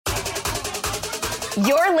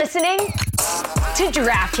You're listening to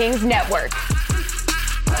DraftKings Network.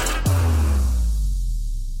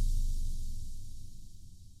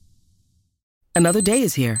 Another day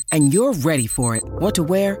is here, and you're ready for it. What to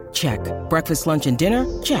wear? Check. Breakfast, lunch, and dinner?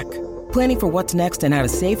 Check. Planning for what's next and how to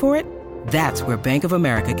save for it? That's where Bank of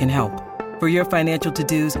America can help. For your financial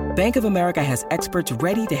to-dos, Bank of America has experts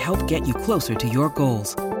ready to help get you closer to your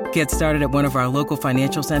goals. Get started at one of our local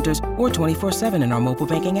financial centers or 24/7 in our mobile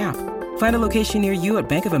banking app. Find a location near you at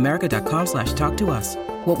bankofamerica.com/talktous.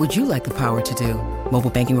 What would you like the power to do?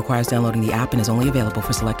 Mobile banking requires downloading the app and is only available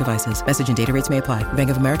for select devices. Message and data rates may apply.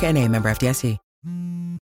 Bank of America N.A., member FDIC.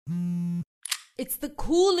 It's the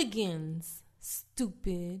Cooligans.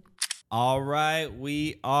 Stupid. All right,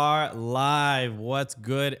 we are live. What's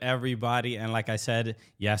good, everybody? And like I said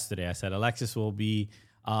yesterday, I said Alexis will be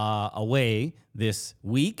away this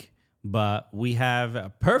week, but we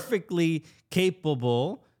have perfectly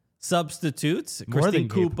capable substitutes. Christine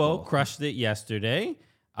Cupo crushed it yesterday.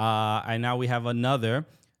 And now we have another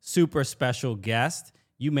super special guest.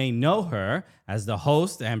 You may know her as the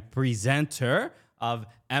host and presenter of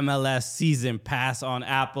MLS Season Pass on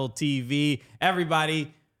Apple TV.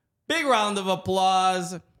 Everybody, big round of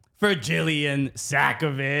applause for Jillian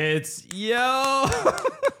Sakovits. Yo!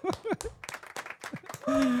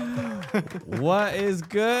 What is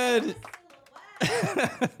good?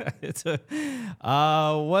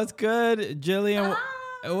 What's good, Jillian?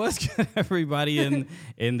 What's good, everybody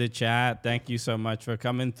in the chat? Thank you so much for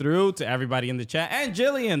coming through. To everybody in the chat, and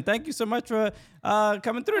Jillian, thank you so much for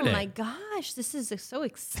coming through today. Oh my gosh, this is so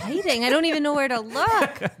exciting! I don't even know where to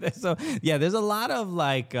look. There's a lot of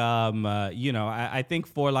I think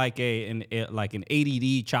for like an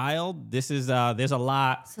ADD child, this is there's a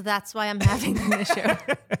lot. So that's why I'm having the show.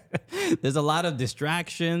 There's a lot of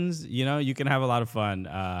distractions. You can have a lot of fun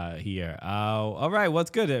here. All right,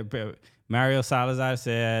 what's good? Mario Salazar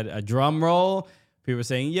said a drum roll. People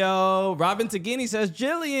saying, yo. Robin Taghini says,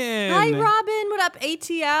 Jillian. Hi, Robin. What up,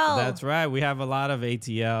 ATL? That's right. We have a lot of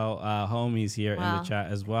ATL homies here in the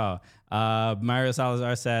chat as well. Mario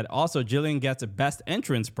Salazar said, also, Jillian gets a best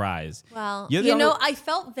entrance prize. Well, I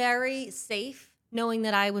felt very safe knowing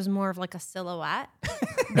that I was more of like a silhouette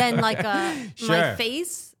than like my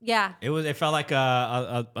face. Yeah. It felt like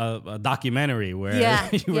a documentary where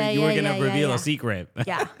you were going to reveal a secret.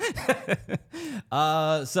 Yeah.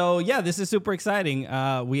 This is super exciting.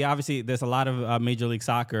 There's a lot of Major League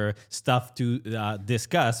Soccer stuff to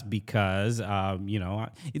discuss because, we've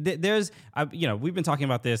been talking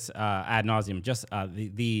about this ad nauseum, just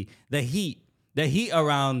the heat. The heat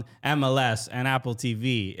around MLS and Apple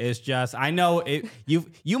TV is just, I know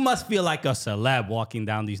you must feel like a celeb walking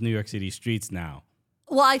down these New York City streets now.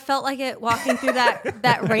 Well, I felt like it walking through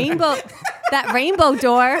that rainbow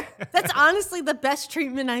door. That's honestly the best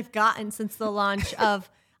treatment I've gotten since the launch of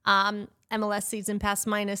MLS Season Pass,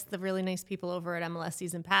 minus the really nice people over at MLS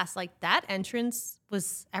Season Pass. Like, that entrance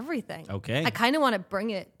was everything. Okay. I kind of want to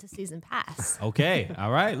bring it to Season Pass. Okay. All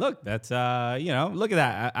right. Look, that's, look at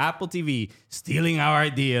that. Apple TV stealing our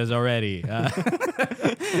ideas already.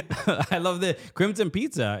 I love the Crimson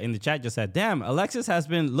Pizza in the chat just said, damn, Alexis has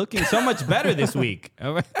been looking so much better this week.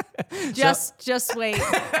 Just wait.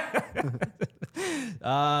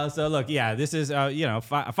 So look, this is,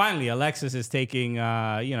 finally Alexis is taking,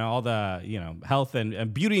 all the, health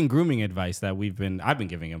and beauty and grooming advice that I've been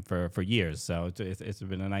giving him for years. So it's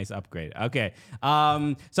been a nice upgrade. Okay.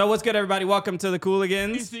 So what's good, everybody? Welcome to the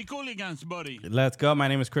Cooligans. It's the Cooligans, buddy. Let's go. My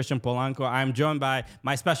name is Christian Polanco. I'm joined by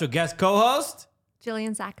my special guest co-host,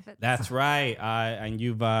 Jillian Sakovits. That's right. And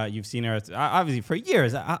you've seen her obviously for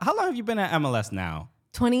years. How long have you been at MLS now?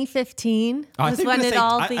 2015 was when it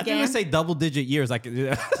all began. I think you say double-digit years. Like,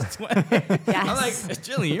 yes. I'm like,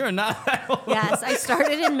 Jillian, you're not that old. Yes, I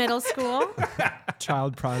started in middle school.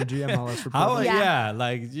 Child prodigy, MLS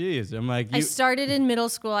Republic. Geez. I'm like, I started in middle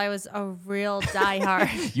school. I was a real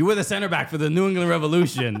diehard. You were the center back for the New England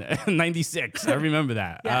Revolution in '96. I remember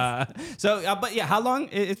that. Yes. How long?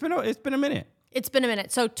 It's been a minute. It's been a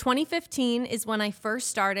minute. So 2015 is when I first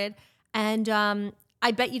started, and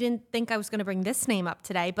I bet you didn't think I was going to bring this name up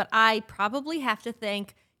today, but I probably have to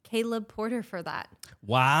thank Caleb Porter for that.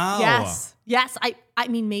 Wow. Yes. I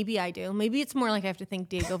mean, maybe I do. Maybe it's more like I have to thank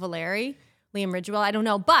Diego Valeri, Liam Ridgewell. I don't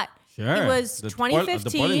know, but it was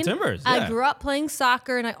 2015. The Portland Timbers. Yeah. I grew up playing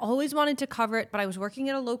soccer, and I always wanted to cover it, but I was working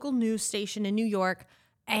at a local news station in New York,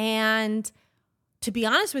 and to be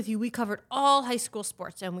honest with you, we covered all high school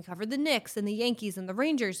sports, and we covered the Knicks and the Yankees and the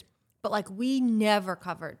Rangers. But like, we never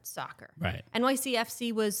covered soccer. Right.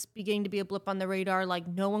 NYCFC was beginning to be a blip on the radar. Like,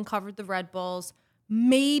 no one covered the Red Bulls.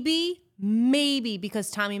 Maybe because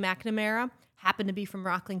Tommy McNamara happened to be from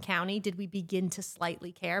Rockland County did we begin to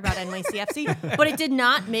slightly care about NYCFC, but it did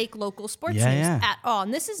not make local sports news at all.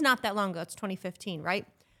 And this is not that long ago. It's 2015, right?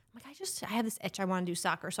 I'm like, I have this itch. I want to do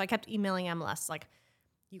soccer. So I kept emailing MLS, like,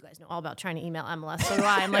 you guys know all about trying to email MLS. So do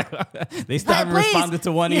I. I'm like, they still haven't responded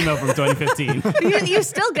to one email from 2015. you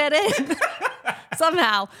still get it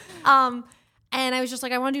somehow. And I was just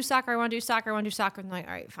like, I want to do soccer. I want to do soccer. I want to do soccer. And I'm like,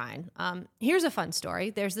 all right, fine. Here's a fun story.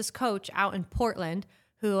 There's this coach out in Portland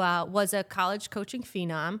who was a college coaching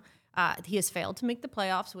phenom. He has failed to make the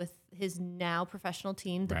playoffs with his now professional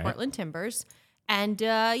team, the Portland Timbers. And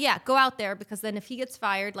go out there, because then if he gets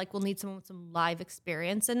fired, like, we'll need someone with some live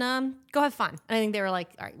experience, and go have fun. And I think they were like,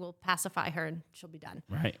 all right, we'll pacify her and she'll be done.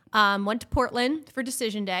 Right. Went to Portland for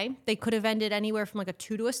decision day. They could have ended anywhere from like a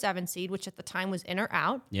 2 to a 7 seed, which at the time was in or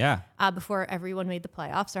out. Yeah. Before everyone made the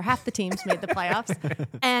playoffs, or half the teams made the playoffs.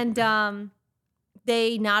 And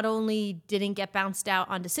they not only didn't get bounced out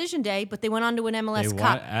on decision day, but they went on to win MLS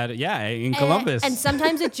Cup. In Columbus. And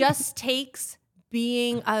sometimes it just takes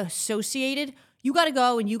being associated. You got to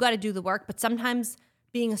go and you got to do the work, but sometimes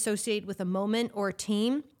being associated with a moment or a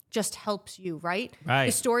team just helps you, right? Right.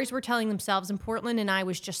 The stories were telling themselves in Portland, and I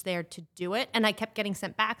was just there to do it. And I kept getting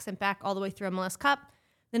sent back all the way through MLS Cup.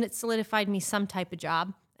 Then it solidified me some type of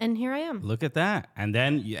job. And here I am. Look at that. And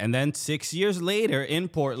then 6 years later in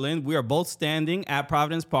Portland, we are both standing at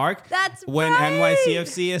Providence Park. That's when right.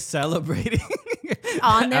 NYCFC is celebrating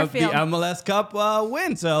on their the field. MLS Cup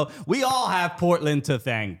win. So we all have Portland to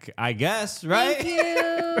thank, I guess, right? Thank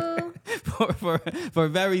you. for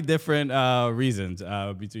very different reasons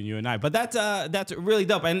between you and I. But that's really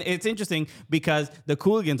dope. And it's interesting because the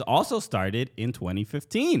Cooligans also started in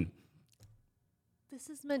 2015. This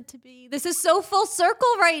is meant to be. This is so full circle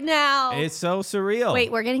right now. It's so surreal.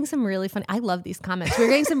 Wait, we're getting some really funny. I love these comments. We're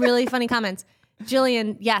getting some really funny comments.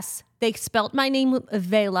 Jillian, yes, they spelt my name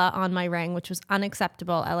Vela on my ring, which was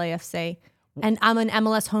unacceptable, LAFC. And I'm an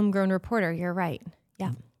MLS homegrown reporter. You're right.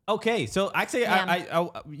 Yeah. Okay, so actually, I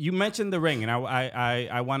you mentioned the ring, and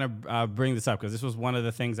I want to bring this up because this was one of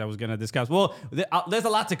the things I was going to discuss. Well, there's a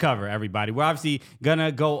lot to cover, everybody. We're obviously going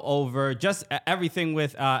to go over just everything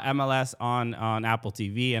with MLS on Apple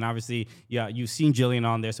TV, and obviously, yeah, you've seen Jillian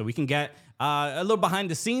on there, so we can get a little behind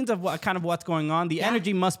the scenes of what's going on. The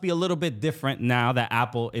energy must be a little bit different now that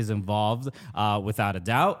Apple is involved, without a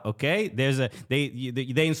doubt. Okay,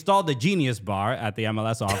 they installed the Genius Bar at the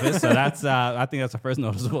MLS office, so that's I think that's the first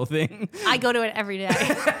noticeable thing. I go to it every day.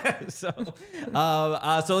 So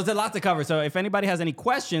there's a lot to cover. So if anybody has any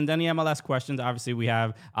questions, any MLS questions, obviously we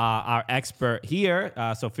have our expert here.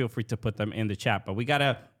 So feel free to put them in the chat. But we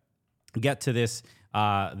gotta get to this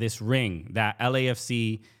ring that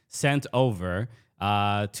LAFC sent over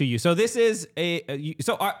to you. So this is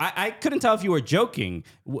I couldn't tell if you were joking.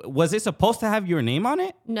 Was it supposed to have your name on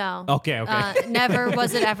it? No. Okay. Never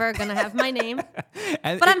was it ever going to have my name.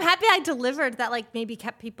 But I'm happy I delivered that, like, maybe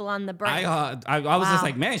kept people on the break. I was just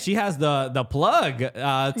like, man, she has the plug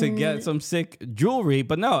to get some sick jewelry.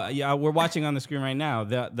 But no, yeah, we're watching on the screen right now.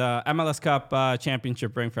 The MLS Cup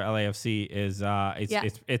championship ring for LAFC is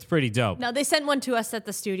it's pretty dope. No, they sent one to us at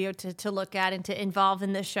the studio to look at and to involve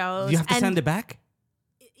in the shows. You have to send it back?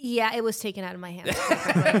 Yeah, it was taken out of my hands.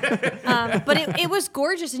 But it was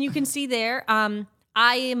gorgeous, and you can see there.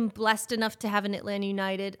 I am blessed enough to have an Atlanta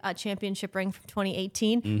United championship ring from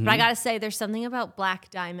 2018. Mm-hmm. But I gotta say, there's something about black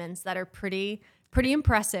diamonds that are pretty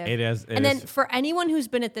impressive. It is. Then for anyone who's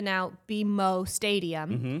been at the now BMO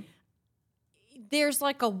Stadium, there's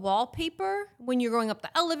like a wallpaper when you're going up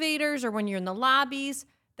the elevators or when you're in the lobbies.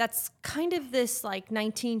 That's kind of this like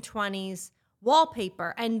 1920s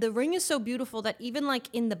wallpaper, and the ring is so beautiful that even like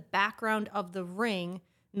in the background of the ring,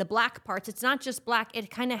 in the black parts, it's not just black,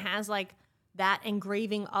 it kind of has like that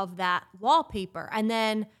engraving of that wallpaper, and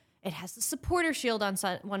then it has the supporter shield on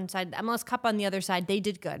one side, the MLS Cup on the other side. They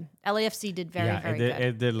did good. LAFC did very good.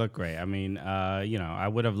 It did look great. I mean, I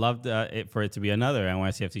would have loved for it to be another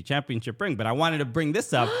NYCFC championship ring, but I wanted to bring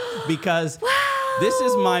this up because this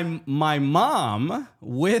is my mom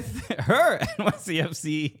with her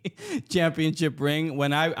NYCFC championship ring.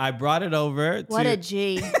 When I brought it over, what a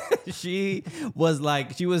G. She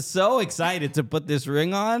was so excited to put this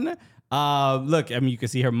ring on. Look, I mean, you can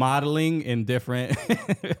see her modeling in different.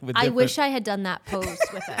 I wish I had done that pose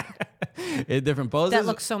with it. In different poses. That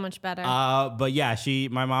looks so much better. But yeah,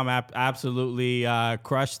 my mom absolutely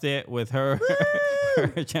crushed it with her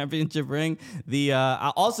her championship ring.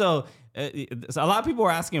 Also. So a lot of people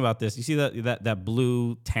were asking about this. You see that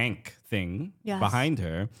blue tank thing behind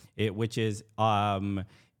her, which is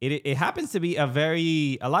it happens to be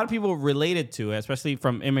a lot of people related to it, especially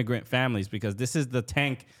from immigrant families, because this is the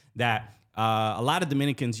tank that a lot of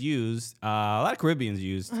Dominicans use, a lot of Caribbeans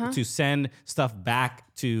use to send stuff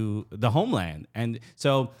back to the homeland. And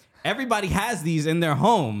so everybody has these in their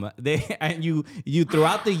home. And you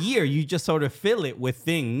throughout the year, you just sort of fill it with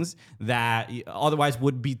things that otherwise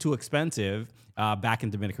would be too expensive back in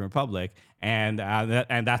Dominican Republic. And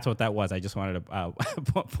that's what that was. I just wanted to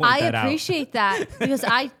point that out. I appreciate that because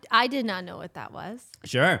I did not know what that was.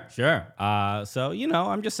 Sure. So I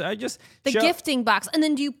just the gifting box, and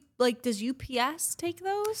then does UPS take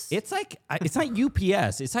those? It's like it's not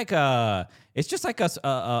UPS. It's like it's just like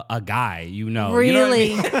a guy, Really? You know what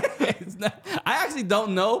I mean? I actually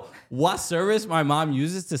don't know what service my mom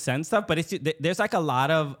uses to send stuff, but there's like a lot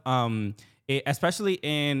of especially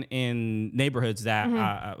in neighborhoods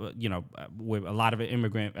that with a lot of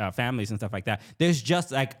immigrant families and stuff like that. There's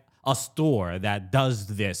just like a store that does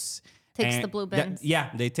this. Takes the blue bins.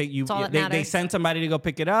 They take you. All that They matters. send somebody to go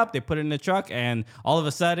pick it up. They put it in the truck, and all of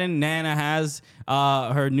a sudden, Nana has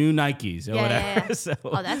her new Nikes or whatever. Yeah. So,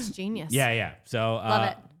 Oh, that's genius. yeah. So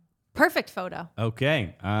Love it. Perfect photo.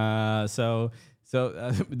 Okay. So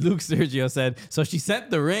Luke Sergio said, so she sent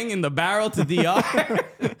the ring in the barrel to DR.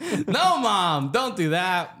 No, Mom, don't do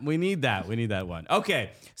that. We need that one.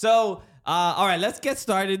 Okay. So, all right, let's get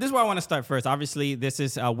started. This is where I want to start first. Obviously, this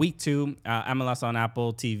is week 2, MLS on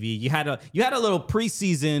Apple TV. You had a little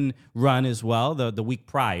preseason run as well, the week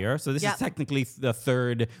prior. So this is technically the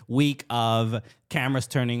 3rd week of cameras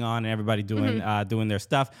turning on and everybody doing their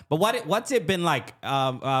stuff. But what's it been like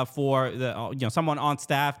for the someone on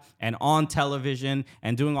staff and on television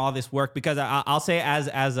and doing all this work? Because I'll say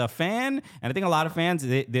as a fan, and I think a lot of fans,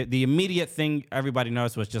 the immediate thing everybody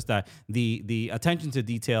noticed was just the attention to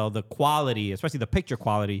detail, the quality, especially the picture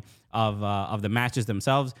quality of the matches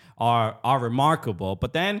themselves are remarkable.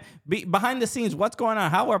 But then behind the scenes, what's going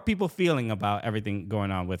on? How are people feeling about everything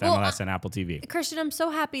going on with MLS and Apple TV? Christian, I'm so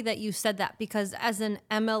happy that you said that because as an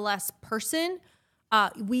MLS person,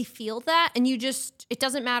 we feel that, and it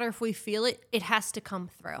doesn't matter if we feel it, it has to come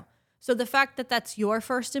through. So the fact that that's your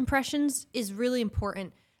first impressions is really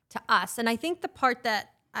important to us. And I think the part that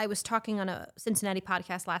I was talking on a Cincinnati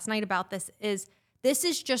podcast last night about this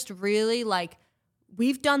is just really like,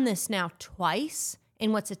 we've done this now twice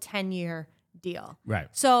in what's a 10-year deal. Right.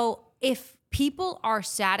 So if people are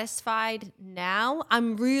satisfied now,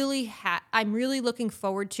 I'm really looking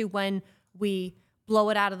forward to when we blow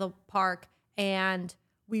it out of the park and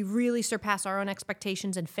we really surpass our own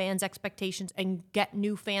expectations and fans' expectations and get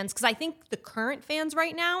new fans. Because I think the current fans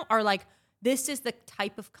right now are like, this is the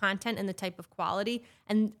type of content and the type of quality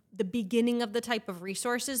and the beginning of the type of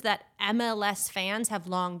resources that MLS fans have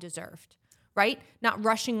long deserved, right? Not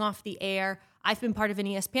rushing off the air. I've been part of an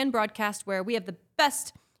ESPN broadcast where we have the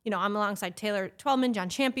best, I'm alongside Taylor Twellman, John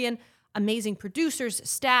Champion, amazing producers,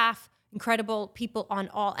 staff, incredible people on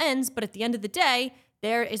all ends. But at the end of the day,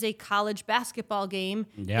 there is a college basketball game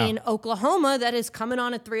in Oklahoma that is coming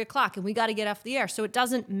on at 3:00, and we got to get off the air. So it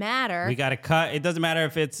doesn't matter. We got to cut. It doesn't matter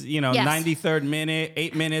if it's, 93rd minute,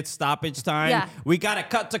 8 minutes stoppage time. Yeah. We got to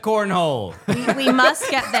cut to cornhole. We must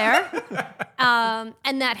get there.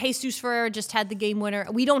 And that Jesus Ferreira just had the game winner.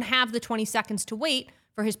 We don't have the 20 seconds to wait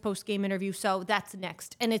for his post-game interview, so that's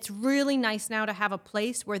next. And it's really nice now to have a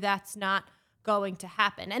place where that's not going to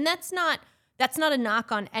happen. And that's not a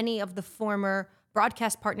knock on any of the former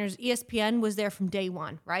broadcast partners. ESPN was there from day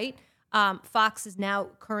one, right? Fox is now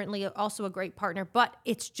currently also a great partner, but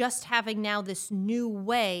it's just having now this new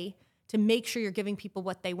way to make sure you're giving people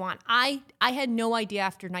what they want. I had no idea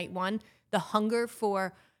after night 1, the hunger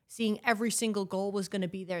for seeing every single goal was going to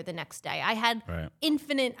be there the next day. I had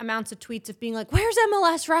infinite amounts of tweets of being like, where's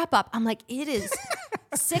MLS wrap up? I'm like, it is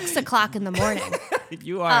 6:00 in the morning.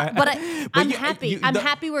 You are. I'm happy. I'm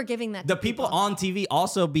happy we're giving that to the people on TV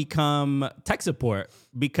also become tech support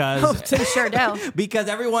because they sure do. Because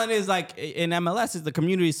everyone is like in MLS, is the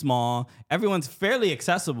community small. Everyone's fairly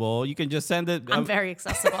accessible. You can just send it. I'm very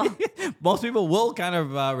accessible. Most people will kind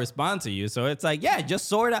of respond to you. So it's like, just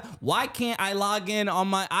sort out. Why can't I log in on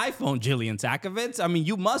my iPhone, Jillian Sakovits? I mean,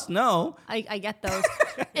 you must know. I get those.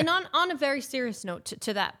 And on a very serious note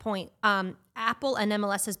to that point, Apple and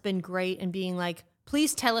MLS has been great in being like,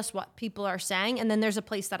 please tell us what people are saying. And then there's a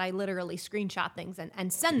place that I literally screenshot things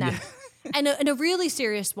and send them. And a really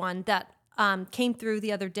serious one that came through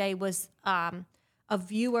the other day was a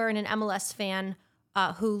viewer and an MLS fan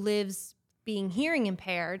who lives being hearing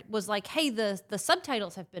impaired was like, hey, the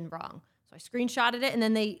subtitles have been wrong. So I screenshotted it, and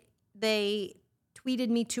then they tweeted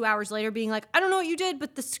me 2 hours later being like, I don't know what you did,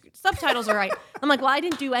 but the subtitles are right. I'm like, well, I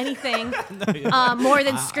didn't do anything more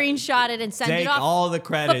than screenshot it and send it off. Take all the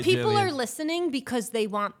credit. But people Jillian. are listening because they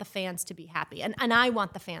want the fans to be happy. And I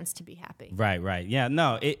want the fans to be happy. Right. Yeah,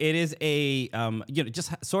 no, it is a,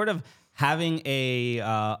 just sort of having a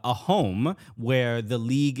home where the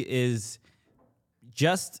league is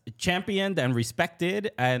just championed and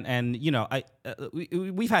respected, and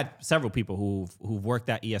we've had several people who've worked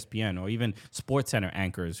at ESPN or even SportsCenter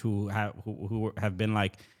anchors who have been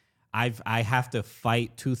like, I have to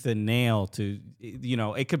fight tooth and nail to,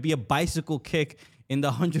 it could be a bicycle kick in the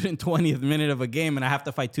 120th minute of a game, and I have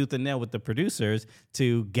to fight tooth and nail with the producers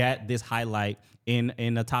to get this highlight in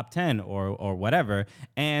a top 10 or whatever.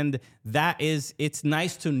 And it's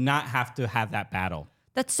nice to not have to have that battle.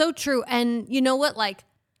 That's so true. And you know what? Like,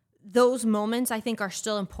 those moments I think are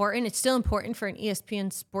still important. It's still important for an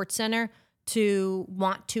ESPN SportsCenter to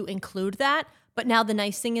want to include that. But now the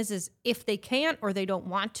nice thing is if they can't or they don't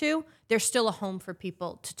want to, there's still a home for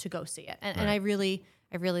people to go see it. And I really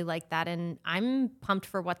like that. And I'm pumped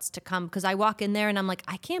for what's to come, because I walk in there and I'm like,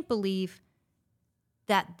 I can't believe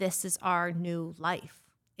that this is our new life.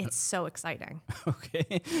 It's so exciting.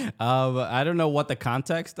 Okay. I don't know what the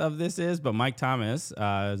context of this is, but Mike Thomas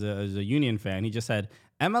is a Union fan. He just said,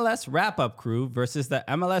 MLS wrap-up crew versus the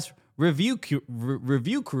MLS review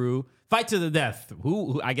crew fight to the death.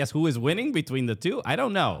 Who is winning between the two? I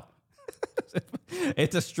don't know.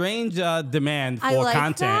 It's a strange demand for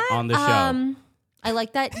content on the show. I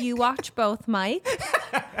like that you watch both, Mike.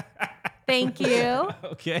 Thank you.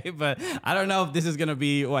 Okay, but I don't know if this is going to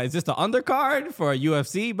be, is this the undercard for a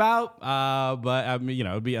UFC bout? But,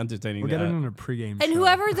 it would be entertaining. We'll get it in a pregame And show.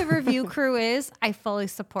 whoever the review crew is, I fully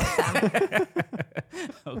support them.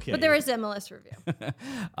 Okay. But there is MLS review.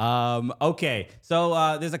 Okay,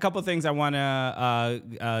 so there's a couple things I want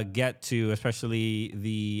to get to, especially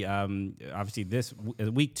the, obviously this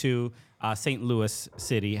week 2, St. Louis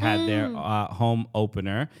City had their home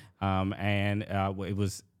opener, and it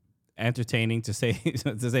was entertaining to say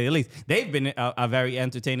the least. They've been a very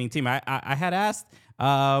entertaining team. I had asked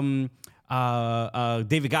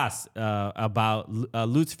David Goss about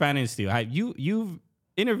Lutz Pfannenstiel. You've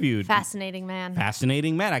interviewed Fascinating man.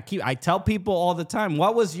 I tell people all the time,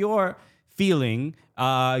 what was your feeling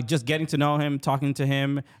just getting to know him, talking to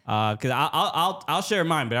him? Because I'll share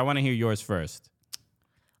mine, but I want to hear yours first.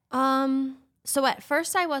 So at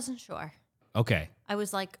first I wasn't sure. Okay. I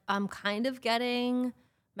was like, I'm kind of getting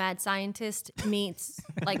mad scientist meets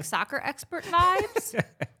like soccer expert vibes.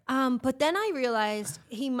 But then I realized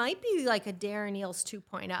he might be like a Darren Eales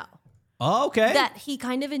 2.0. Oh, okay. That he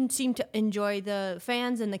kind of seemed to enjoy the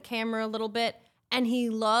fans and the camera a little bit, and he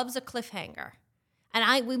loves a cliffhanger.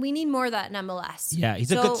 And we need more of that in MLS. Yeah,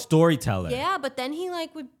 he's a good storyteller. Yeah, but then he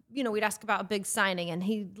we'd ask about a big signing, and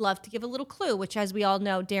he'd love to give a little clue, which, as we all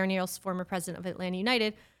know, Darren Eales, former president of Atlanta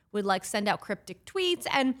United, would like send out cryptic tweets.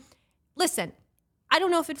 And listen, I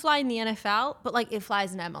don't know if it'd fly in the NFL, but like it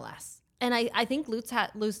flies in MLS. And I think Lutz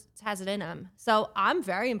has it in him. So I'm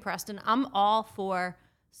very impressed, and I'm all for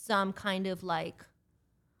some kind of like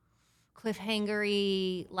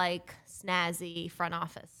cliffhangery, like snazzy front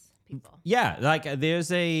office people. Yeah, like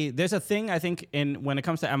there's a thing I think when it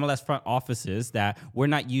comes to MLS front offices that we're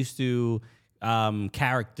not used to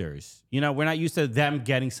characters. We're not used to them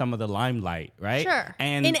getting some of the limelight, right? Sure.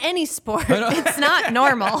 And in any sport, it's not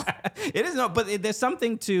normal. It is not, but there's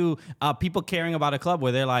something to people caring about a club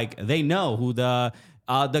where they're like, they know who the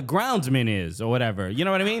groundsman is or whatever. You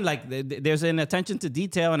know what I mean? Like there's an attention to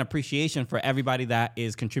detail and appreciation for everybody that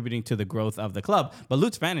is contributing to the growth of the club. But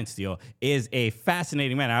Lutz Pfannenstiel is a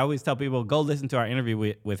fascinating man. I always tell people, go listen to our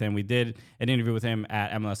interview with him. We did an interview with him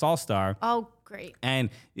at MLS All-Star. Oh, great.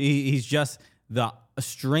 And he's just the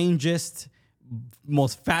strangest,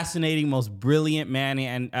 most fascinating, most brilliant man.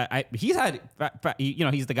 And he's had,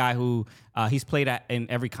 he's the guy who he's played in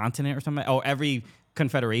every continent or something, or every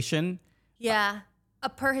confederation. Yeah.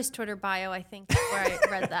 Per his Twitter bio, I think, where I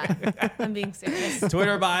read that. I'm being serious.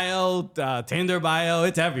 Twitter bio, Tinder bio,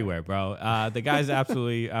 it's everywhere, bro. The guy's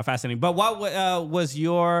absolutely fascinating. But what was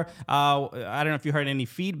your, I don't know if you heard any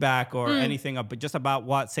feedback or anything, but just about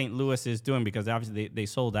what St. Louis is doing, because obviously they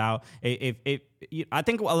sold out. I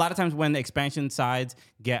think a lot of times when the expansion sides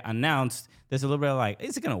get announced, there's a little bit of like,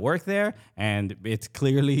 is it going to work there? And it's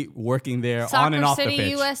clearly working there on and off the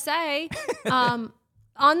pitch. Soccer City, USA.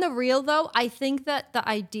 On the real, though, I think that the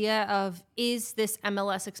idea of, is this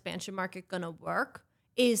MLS expansion market going to work,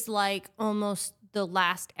 is like almost the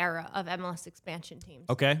last era of MLS expansion teams.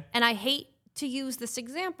 Okay. And I hate to use this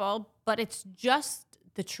example, but it's just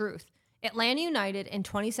the truth. Atlanta United in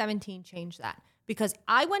 2017 changed that, because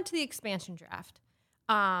I went to the expansion draft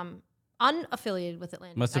unaffiliated with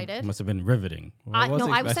Atlanta United. Must have been riveting. I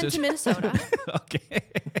was sent to Minnesota. Okay.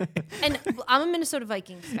 And I'm a Minnesota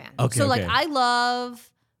Vikings fan. Okay, so like okay. I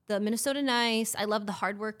love the Minnesota Nice. I love the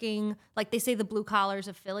hardworking, like they say the blue collars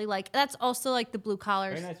of Philly. Like that's also like the blue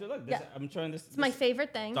collars. Very nice. But look, this, I'm trying this. It's my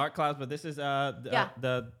favorite thing. Dark clouds, but this is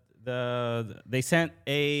they sent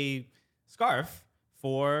a scarf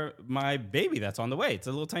for my baby that's on the way. It's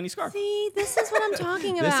a little tiny scarf. See, this is what I'm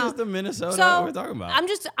talking about. This is the Minnesota so we're talking about.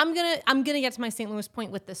 I'm gonna get to my St. Louis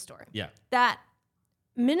point with this story. Yeah. That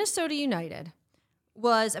Minnesota United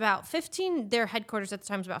was about 15, their headquarters at the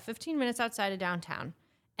time was about 15 minutes outside of downtown.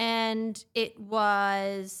 And it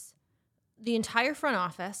was the entire front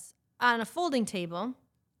office on a folding table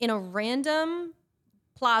in a random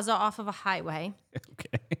plaza off of a highway.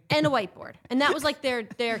 Okay. And a whiteboard. And that was like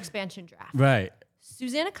their expansion draft. Right.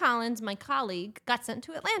 Susanna Collins, my colleague, got sent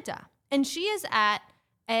to Atlanta. And she is at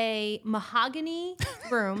a mahogany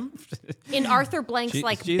room in Arthur Blank's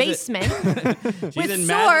she's basement She's with in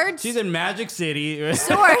swords. She's in Magic City.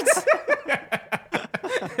 Swords.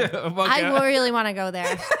 Okay. I really want to go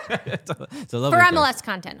there It's a for lovely place. MLS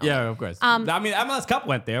content. Only. Yeah, of course. I mean, MLS Cup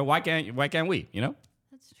went there. Why can't we? You know.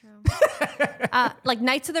 That's true. Like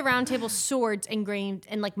Knights of the Round Table swords engraved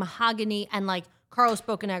in like mahogany, and like Carlos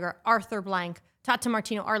Bocanegra, Arthur Blank, Tata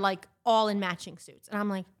Martino are like all in matching suits. And I'm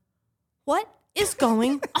like, what is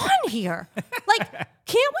going on here? Like,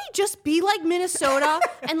 can't we just be like Minnesota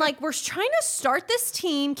and like we're trying to start this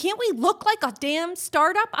team? Can't we look like a damn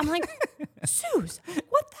startup? I'm like, Suze,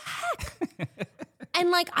 what the heck? And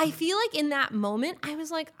like, I feel like in that moment, I was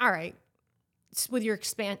like, all right, with your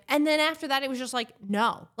expand. And then after that, it was just like,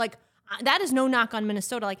 no, like that is no knock on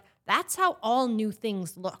Minnesota. Like that's how all new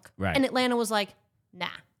things look. Right. And Atlanta was like, nah.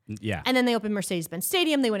 Yeah. And then they opened Mercedes-Benz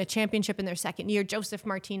Stadium. They win a championship in their second year. Joseph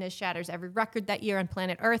Martinez shatters every record that year on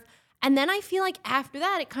planet Earth. And then I feel like after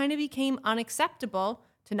that, it kind of became unacceptable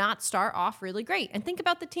to not start off really great. And think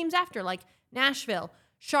about the teams after, like Nashville,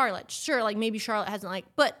 Charlotte. Sure, like maybe Charlotte hasn't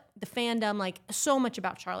but the fandom, like so much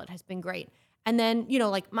about Charlotte has been great. And then,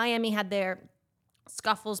 like Miami had their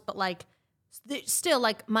scuffles, but like still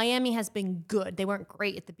like Miami has been good. They weren't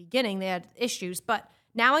great at the beginning. They had issues, but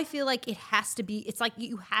now I feel like it's like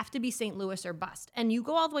you have to be St. Louis or bust. And you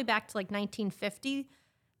go all the way back to like 1950,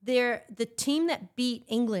 the team that beat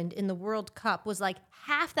England in the World Cup was like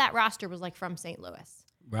half that roster was like from St. Louis.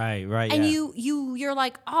 Right. And yeah. you're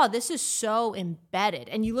like, oh, this is so embedded.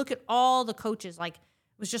 And you look at all the coaches, like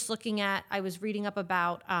I was reading up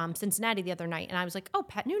about Cincinnati the other night, and I was like, oh,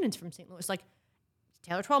 Pat Noonan's from St. Louis. Like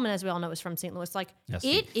Taylor Twellman, as we all know, is from St. Louis. Like Yes,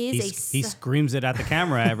 he screams it at the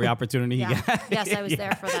camera every opportunity he gets. Yes, I was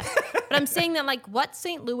there for that. But I'm saying that like what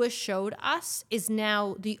St. Louis showed us is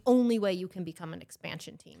now the only way you can become an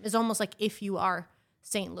expansion team. Is almost like if you are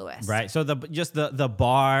St. Louis. Right. So the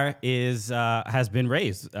bar has been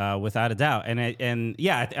raised without a doubt, and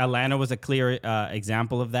Atlanta was a clear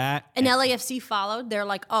example of that. And LAFC followed. They're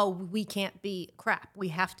like, oh, we can't be crap. We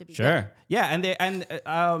have to be Sure. good. Yeah,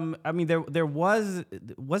 I mean there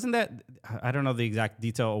wasn't that, I don't know the exact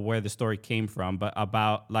detail of where the story came from, but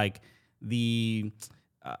about like the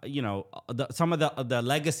some of the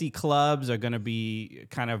legacy clubs are going to be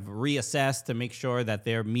kind of reassessed to make sure that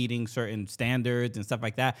they're meeting certain standards and stuff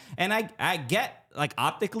like that. And I get like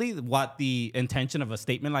optically what the intention of a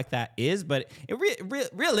statement like that is, but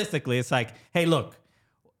realistically, it's like, hey, look,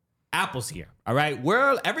 Apple's here. All right.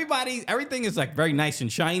 Everything is like very nice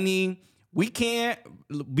and shiny. We can't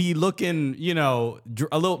be looking,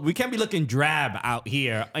 we can't be looking drab out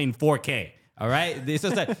here in 4K. All right. It's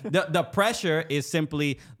just that the pressure is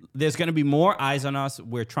simply there's going to be more eyes on us.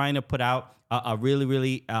 We're trying to put out a really,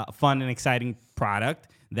 really fun and exciting product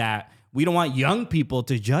that we don't want young people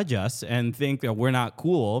to judge us and think that we're not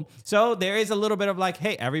cool. So there is a little bit of like,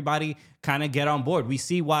 hey, everybody kind of get on board. We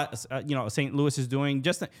see what, St. Louis is doing,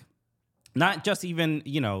 just not just even,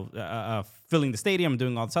 filling the stadium,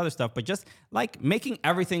 doing all this other stuff, but just like making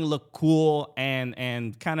everything look cool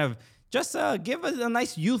and kind of just give us a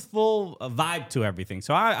nice youthful vibe to everything.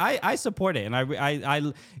 So I support it, and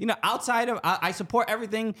I outside of I support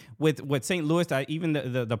everything with St. Louis. Even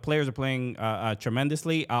the players are playing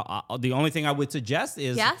tremendously. The only thing I would suggest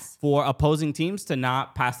is for opposing teams to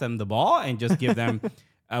not pass them the ball and just give them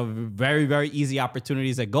very, very easy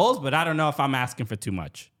opportunities at goals. But I don't know if I'm asking for too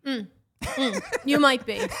much. You might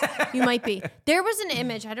be. There was an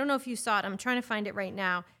image. I don't know if you saw it. I'm trying to find it right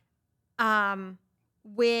now.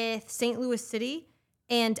 With St. Louis City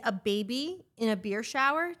and a baby in a beer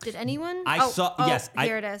shower. Did anyone? Yes.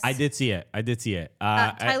 Here it is. I did see it.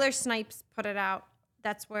 Tyler Snipes put it out.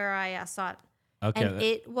 That's where I saw it. Okay. And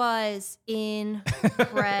it was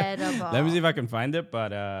incredible. Let me see if I can find it,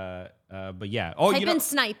 but yeah. Oh, Type in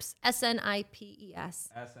Snipes, SNIPES.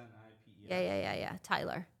 SNIPES. Yeah.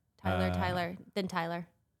 Tyler. Then Tyler.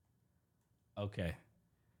 Okay.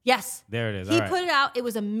 Yes. There it is. He All right. put it out. It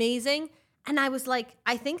was amazing. And I was like,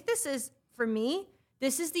 I think this is, for me,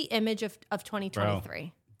 this is the image of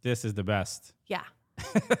 2023. This is the best. Yeah.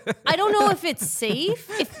 I don't know if it's safe.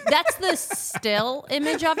 If that's the still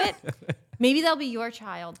image of it, maybe that'll be your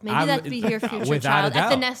child. Maybe that'll be your future Without child a at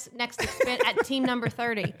the doubt. next at team number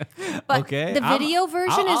 30. But Okay. the video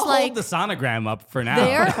version I'll is like hold the sonogram up for now.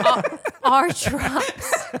 there are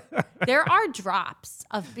drops. There are drops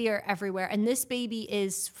of beer everywhere, and this baby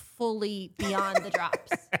is fully beyond the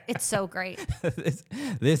drops. It's so great.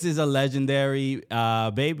 This is a legendary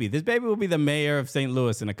baby. This baby will be the mayor of St.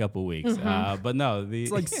 Louis in a couple weeks. But no,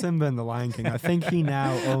 It's like Simba in The Lion King. I think he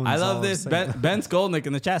now owns. I all love of this. St. Ben Skolnick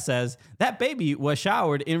in the chat says that baby was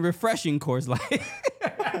showered in refreshing Coors Light.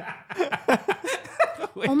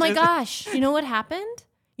 Oh my gosh. You know what happened?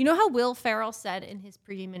 You know how Will Ferrell said in his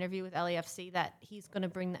pregame interview with LAFC that he's going to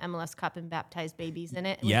bring the MLS Cup and baptize babies in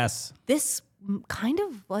it? Yes. This kind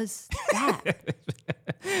of was that.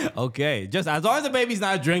 Okay. Just as long as the baby's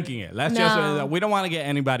not drinking it. We don't want to get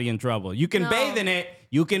anybody in trouble. You can bathe in it.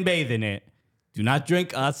 You can bathe in it. Do not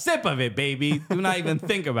drink a sip of it, baby. Do not even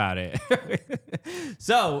think about it.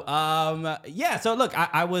 So, yeah. So look,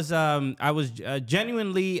 I was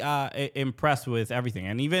genuinely impressed with everything,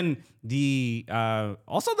 and even they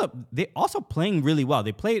also playing really well.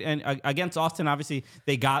 They played against Austin. Obviously,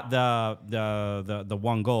 they got the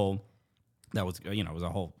one goal. That was, it was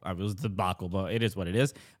it was a debacle, but it is what it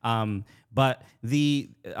is. But the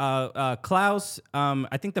Klaus,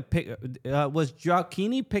 I think the pick was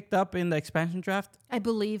Gioacchini picked up in the expansion draft. I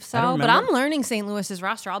believe I so. don't But remember. I'm learning St. Louis's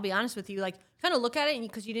roster. I'll be honest with you. Like, kind of look at it, and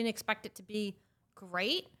because you didn't expect it to be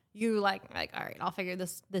great, you like, all right, I'll figure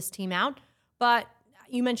this team out. But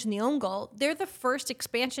you mentioned the own goal. They're the first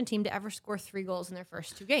expansion team to ever score 3 goals in their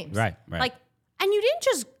first 2 games. Right. Like, and you didn't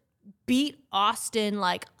just beat Austin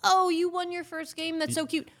like, oh, you won your first game. That's so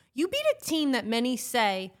cute. You beat a team that many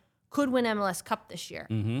say could win MLS Cup this year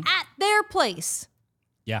at their place.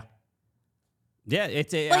 Yeah. Yeah,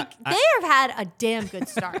 it's a They have had a damn good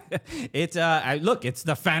start. it's it's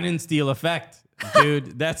the Fannin Steel effect,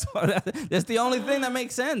 dude. That's the only thing that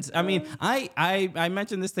makes sense. I mean, I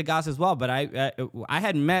mentioned this to Gas as well, but I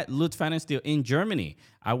had met Lutz Pfannenstiel in Germany.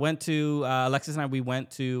 I went to Alexis and we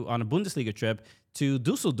went on a Bundesliga trip to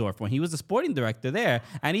Dusseldorf when he was the sporting director there,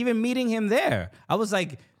 and even meeting him there, I was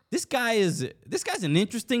like, this guy's an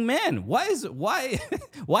interesting man. Why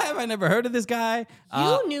have I never heard of this guy?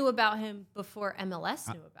 You knew about him before MLS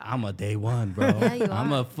knew about him. I'm a day one, bro. Yeah, you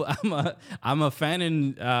are. I'm a fan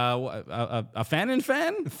and a Fannin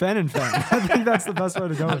fan. Fannin fan. I think that's the best way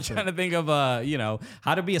to go. I'm with trying it. to think of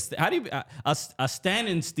how to be a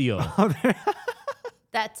standing steel.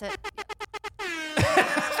 That's it.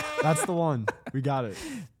 That's the one. We got it.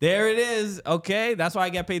 There it is. Okay, that's why I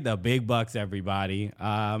get paid the big bucks, everybody.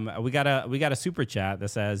 We got a super chat that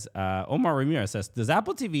says Omar Ramirez says, does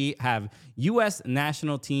Apple TV have U.S.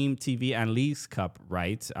 national team TV and Leagues Cup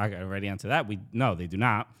rights? I already answered that. No, they do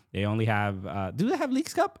not. They only have. Do they have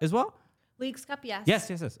Leagues Cup as well? Leagues Cup, yes.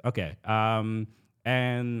 Yes. Okay. And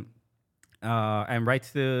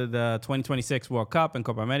rights to the 2026 World Cup and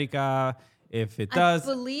Copa America. If it does, I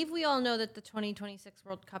believe we all know that the 2026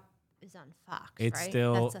 World Cup is on Fox, it's right?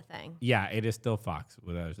 still That's a thing. Yeah, it is still Fox.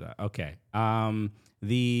 Without that, okay.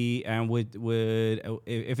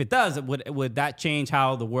 If it does, would that change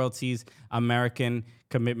how the world sees American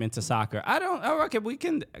commitment to soccer? Okay, we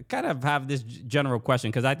can kind of have this general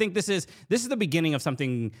question because I think this is the beginning of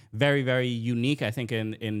something very, very unique. I think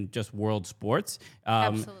in just world sports,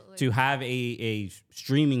 Absolutely. To have a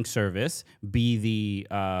streaming service be the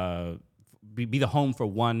home for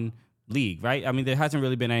one league, right? I mean, there hasn't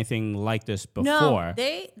really been anything like this before. No,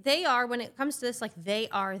 they are, when it comes to this, like, they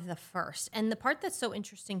are the first. And the part that's so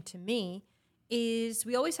interesting to me is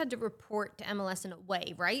we always had to report to MLS in a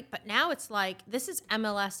way, right? But now it's like, this is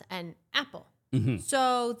MLS and Apple. Mm-hmm.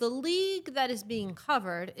 So the league that is being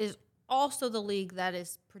covered is also the league that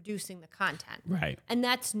is producing the content. Right. And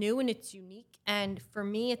that's new and it's unique. And for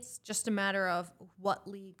me, it's just a matter of what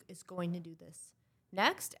league is going to do this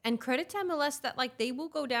next. And credit to MLS that, like, they will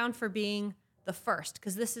go down for being the first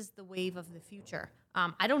because this is the wave of the future.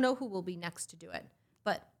 I don't know who will be next to do it,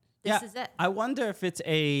 but this is it. I wonder if it's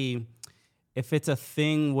a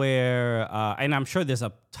thing where, and I'm sure there's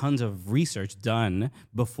tons of research done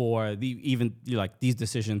before these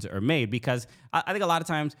decisions are made, because I think a lot of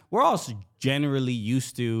times we're also generally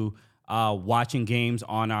used to watching games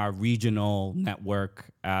on our regional network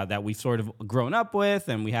that we've sort of grown up with,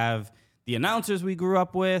 and we have the announcers we grew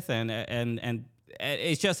up with, and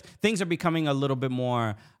it's just things are becoming a little bit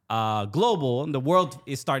more global, and the world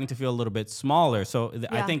is starting to feel a little bit smaller. So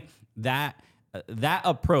I think that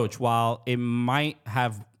approach, while it might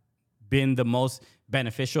have been the most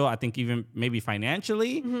beneficial, I think even maybe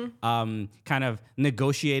financially, kind of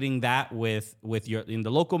negotiating that with your in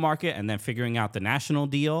the local market and then figuring out the national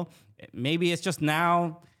deal. Maybe it's just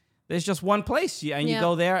now there's just one place, and you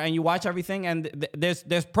go there and you watch everything, and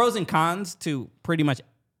there's pros and cons to pretty much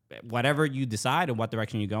whatever you decide and what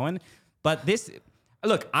direction you go in. But this,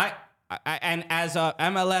 look, I and as a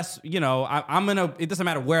MLS, I'm gonna. It doesn't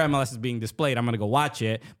matter where MLS is being displayed. I'm gonna go watch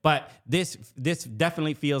it. But this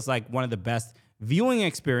definitely feels like one of the best viewing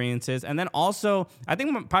experiences. And then also, I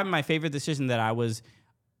think probably my favorite decision that I was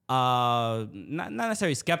not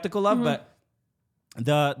necessarily skeptical of, but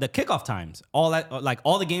the kickoff times, all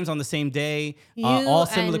the games on the same day, all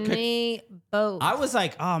similar. You and me both. I was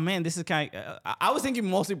like, oh man, this is kind of. I was thinking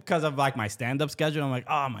mostly because of like my stand-up schedule. I'm like,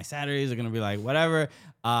 oh, my Saturdays are gonna be like whatever.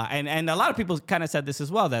 And a lot of people kind of said this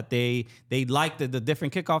as well, that they liked the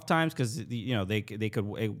different kickoff times because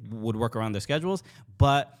it would work around their schedules.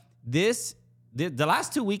 But the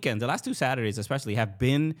last 2 weekends, the last 2 Saturdays especially, have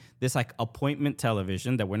been this like appointment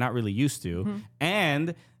television that we're not really used to,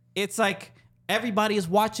 and it's like everybody is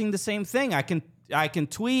watching the same thing. I can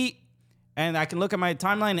tweet and I can look at my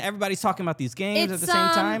timeline and everybody's talking about these games at the same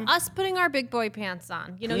time. Us putting our big boy pants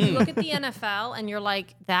on. You look at the NFL and you're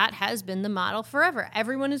like, that has been the model forever.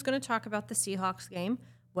 Everyone is going to talk about the Seahawks game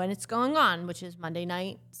when it's going on, which is Monday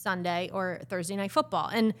night, Sunday, or Thursday night football.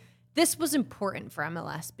 And this was important for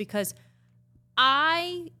MLS because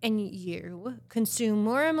I and you consume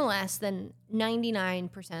more MLS than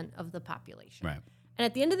 99% of the population. Right. And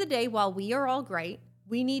at the end of the day, while we are all great,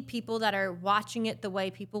 we need people that are watching it the way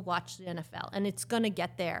people watch the NFL. And it's going to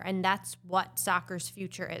get there. And that's what soccer's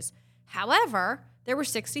future is. However, there were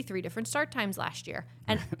 63 different start times last year.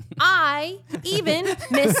 And I even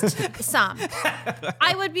missed some.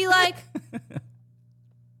 I would be like,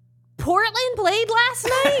 Portland played last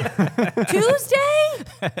night? Tuesday?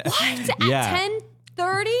 What? At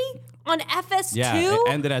 10:30 on FS2? Yeah, it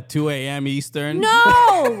ended at 2 a.m. Eastern.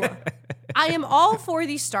 No! I am all for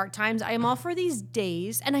these start times. I am all for these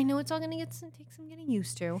days. And I know it's all going to take some getting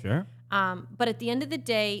used to. Sure. But at the end of the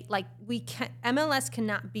day, like MLS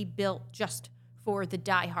cannot be built just for the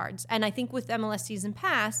diehards. And I think with MLS Season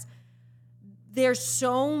Pass, there's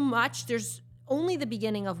so much. There's only the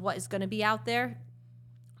beginning of what is going to be out there.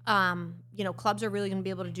 Clubs are really going to be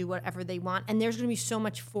able to do whatever they want. And there's going to be so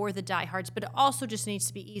much for the diehards. But it also just needs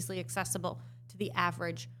to be easily accessible to the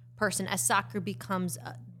average person as soccer becomes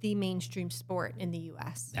the mainstream sport in the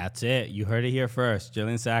U.S. That's it. You heard it here first.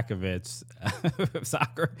 Jillian Sakovits.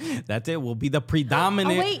 Soccer, that's it, will be the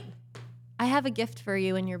predominant. Oh, wait. I have a gift for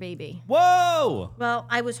you and your baby. Whoa! Well,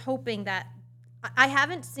 I was hoping that... I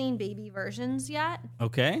haven't seen baby versions yet.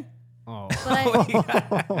 Okay. Oh.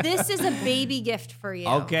 But this is a baby gift for you.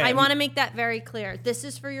 Okay. I want to make that very clear. This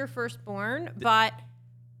is for your firstborn, but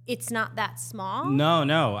it's not that small. No.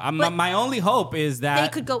 My only hope is that... They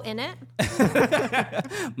could go in it.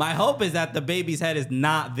 My hope is that the baby's head is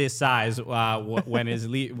not this size when it's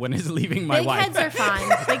leaving my Big wife. heads are fine.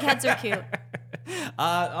 Big heads are cute.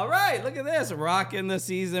 All right, look at this. Rocking the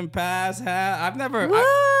season pass hat. I've never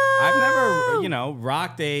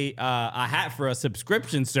rocked a hat for a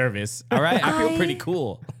subscription service. All right, I feel pretty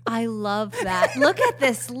cool. I love that. Look at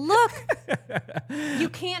this. Look. You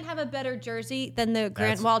can't have a better jersey than the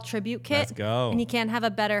Grant Wall tribute kit. Let's go. And you can't have a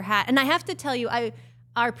better hat. And I have to tell you,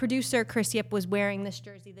 our producer, Chris Yip, was wearing this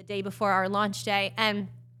jersey the day before our launch day. And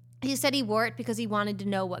he said he wore it because he wanted to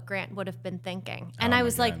know what Grant would have been thinking. And I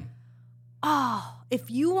was like, oh, if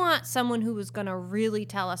you want someone who was going to really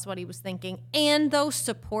tell us what he was thinking and those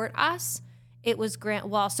support us, it was Grant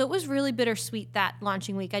Wall. So it was really bittersweet that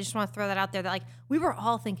launching week. I just want to throw that out there that like we were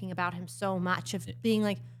all thinking about him so much of being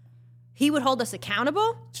like, he would hold us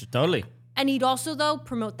accountable. Totally. And he'd also, though,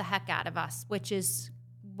 promote the heck out of us, which is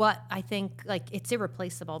what I think, like, it's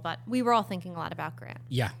irreplaceable. But we were all thinking a lot about Grant.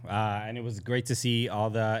 Yeah, and it was great to see all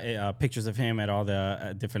the pictures of him at all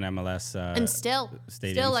the different MLS and still,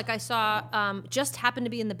 stadiums. Like I saw, just happened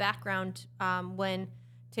to be in the background when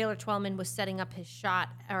Taylor Twellman was setting up his shot,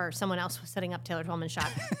 or someone else was setting up Taylor Twellman's shot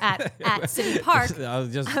at City Park. I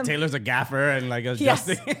was just Taylor's a gaffer and like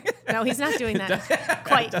adjusting. Yes. No, he's not doing that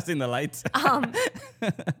quite. Adjusting the lights.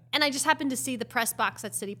 And I just happened to see the press box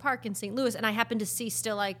at City Park in St. Louis, and I happened to see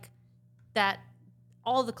still like that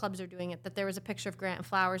all the clubs are doing it, that there was a picture of Grant and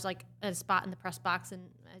Flowers like at a spot in the press box, and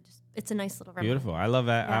it's a nice little reminder. Beautiful. I love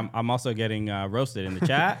that. Yeah. I'm also getting roasted in the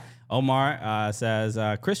chat. Omar says,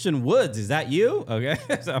 Christian Woods, is that you? Okay.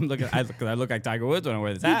 So I look like Tiger Woods when I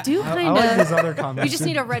wear this hat. You do I kind like these of. other comments. You just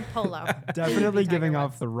need a red polo. Definitely Tiger giving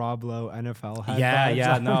Woods. off the Rob Lowe NFL hat. Yeah, vibes.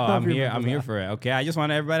 yeah. I No, don't know if I'm you here. remember I'm here that. for it. Okay. I just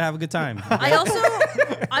want everybody to have a good time.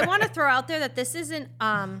 I want to throw out there that this isn't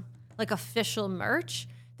like official merch.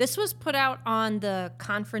 This was put out on the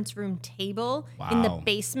conference room table in the Wow.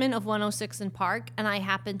 basement of 106 and Park, and I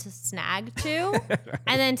happened to snag two.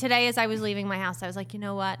 And then today, as I was leaving my house, I was like, you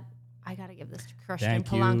know what? I got to give this to Christian Thank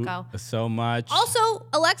Polanco. you so much. Also,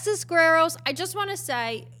 Alexis Guerreros, I just want to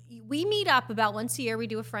say, we meet up about once a year. We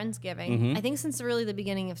do a Friendsgiving. I think since really the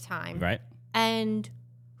beginning of time. Right. And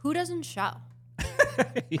who doesn't show?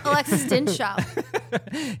 Alexis didn't show.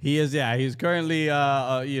 He is, yeah. He's currently,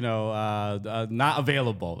 not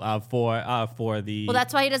available for the. Well,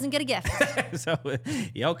 that's why he doesn't get a gift. So,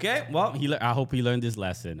 yeah, okay. Well, I hope he learned his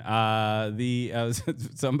lesson.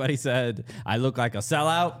 Somebody said I look like a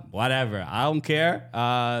sellout. Whatever, I don't care.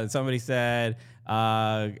 Somebody said.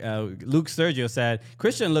 Luke Sergio said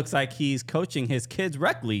Christian looks like he's coaching his kids'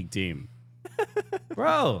 rec league team.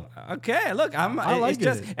 Bro, okay. Look, I like it's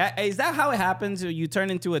just. Is that how it happens? You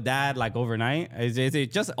turn into a dad like overnight? Is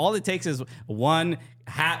it just all it takes is one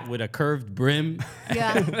hat with a curved brim?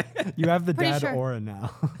 Yeah. You have the Pretty dad sure. aura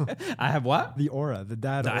now. I have what? The aura, the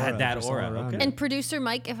dad I aura. had dad just all aura, around okay. you. And producer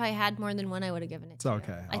Mike, if I had more than one, I would have given it to It's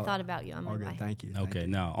you. okay. I thought about you on my All way. good. Thank you. Thank Okay, you.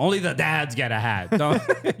 no. Only the dads get a hat. Don't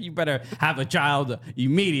you better have a child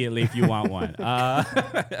immediately if you want one.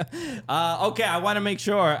 Okay, I want to make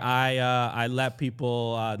sure I let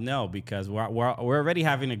people know because we're already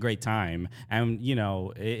having a great time, and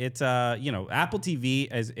it's Apple TV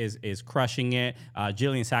is crushing it.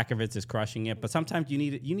 Jillian Sakovitz is crushing it, but sometimes you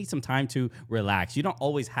need some time to relax. You don't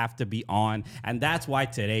always have to be on, and that's why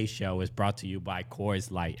today's show is brought to you by Coors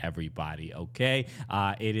Light. Everybody, okay?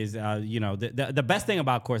 It is the best thing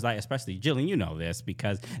about Coors Light, especially Jillian, you know this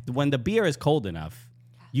because when the beer is cold enough,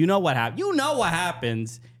 you know what happens. You know what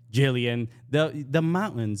happens, Jillian. The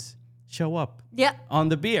mountains show up. Yeah. On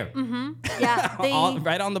the beer. Yeah.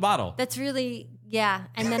 Right on the bottle. That's really, yeah.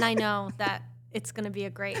 And then I know that it's going to be a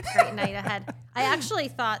great night ahead. I actually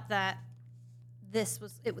thought that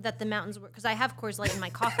that the mountains were, because I have Coors Light in my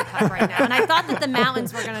coffee cup right now, and I thought that the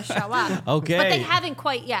mountains were going to show up. Okay. But they haven't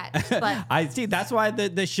quite yet. But I see. That's why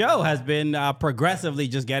the show has been progressively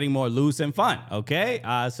just getting more loose and fun. Okay.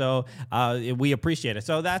 So we appreciate it.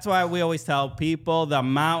 So that's why we always tell people the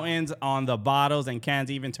mountains on the bottles and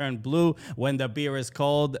cans even turn blue when the beer is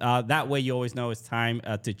cold. That way you always know it's time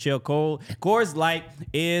to chill. Coors Light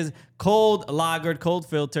is cold lagered, cold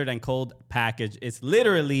filtered, and cold packaged. It's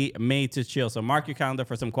literally made to chill. So mark your calendar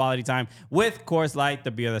for some quality time with Coors Light, the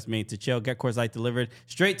beer that's made to chill. Get Coors Light delivered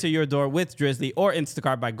straight to your door with Drizzly or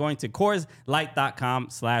Instacart by going to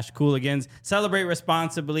CoorsLight.com/Cooligans. Celebrate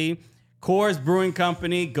responsibly. Coors Brewing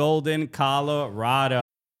Company, Golden, Colorado.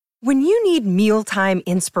 When you need mealtime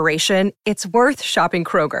inspiration, it's worth shopping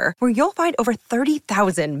Kroger, where you'll find over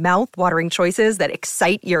 30,000 mouth-watering choices that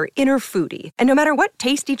excite your inner foodie. And no matter what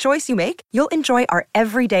tasty choice you make, you'll enjoy our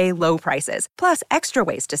everyday low prices, plus extra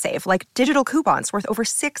ways to save, like digital coupons worth over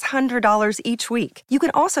 $600 each week. You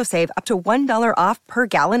can also save up to $1 off per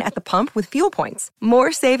gallon at the pump with fuel points.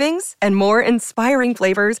 More savings and more inspiring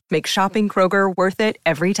flavors make shopping Kroger worth it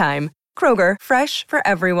every time. Kroger, fresh for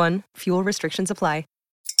everyone. Fuel restrictions apply.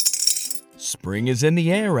 Spring is in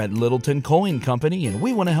the air at Littleton Coin Company, and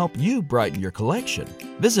we want to help you brighten your collection.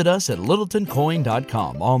 Visit us at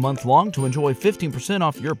littletoncoin.com all month long to enjoy 15%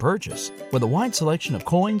 off your purchase. With a wide selection of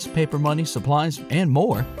coins, paper money, supplies, and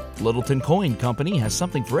more, Littleton Coin Company has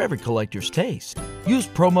something for every collector's taste. Use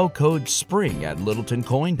promo code SPRING at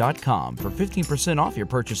littletoncoin.com for 15% off your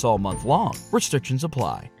purchase all month long. Restrictions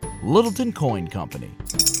apply. Littleton Coin Company.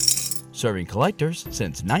 Serving collectors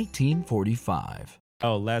since 1945.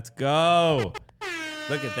 Oh, let's go.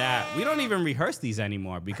 Look at that. We don't even rehearse these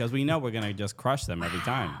anymore because we know we're going to just crush them every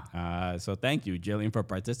time. So thank you, Jillian, for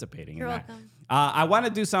participating You're in that. welcome. I want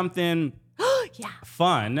to do something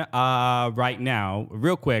fun right now,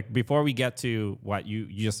 real quick, before we get to what you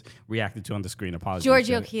just reacted to on the screen. Apologies.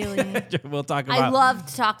 Giorgio Chiellini. We'll talk about. I love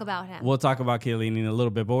to talk about him. We'll talk about Chiellini in a little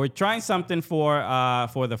bit, but we're trying something for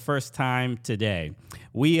the first time today.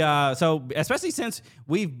 So especially since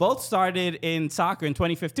we've both started in soccer in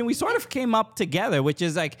 2015, we sort of came up together, which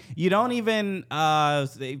is like you don't even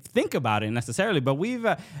think about it necessarily. But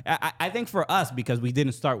I think for us, because we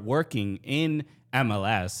didn't start working in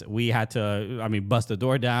MLS, we had to, bust the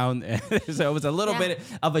door down. So it was a little bit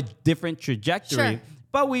of a different trajectory. Sure.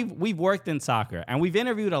 But we've worked in soccer, and we've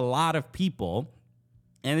interviewed a lot of people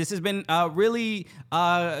And this has been really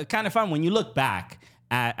kind of fun when you look back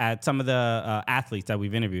at some of the athletes that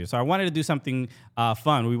we've interviewed. So I wanted to do something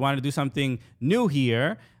fun. We wanted to do something new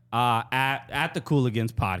here at the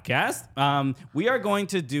Cooligans podcast. We are going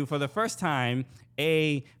to do, for the first time,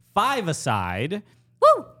 a five-a-side.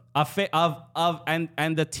 Woo!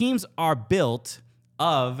 And the teams are built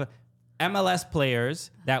of MLS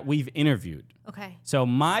players that we've interviewed. Okay. So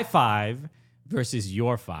my 5 versus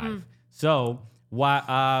your 5. So what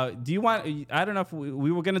do you want? I don't know if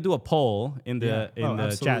we were gonna do a poll in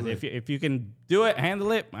the chat. If you can do it,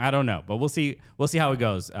 handle it. I don't know, but we'll see how it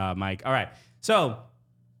goes, Mike. All right. So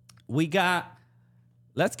we got.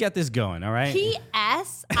 Let's get this going. All right.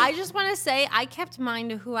 P.S. I just want to say I kept mind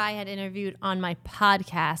to who I had interviewed on my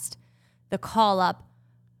podcast, The Call Up.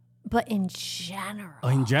 But in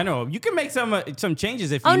general, you can make some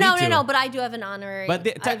changes if you need to. No. But I do have an honorary.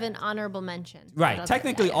 I have an honorable mention. Right.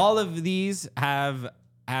 Technically, all of these have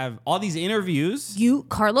all these interviews.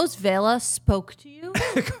 Carlos Vela spoke to you.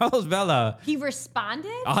 Carlos Vela. He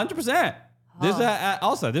responded. 100%.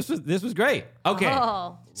 This was great. Okay.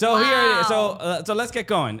 Oh, so wow. here it is. So let's get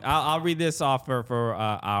going. I'll read this off for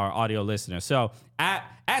our audio listeners. So at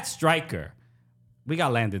striker, we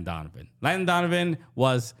got Landon Donovan. Landon Donovan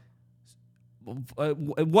was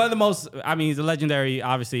one of the most, he's a legendary,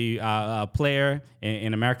 obviously, player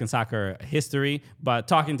in American soccer history. But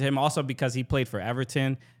talking to him also because he played for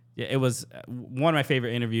Everton, it was one of my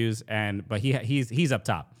favorite interviews. But he's up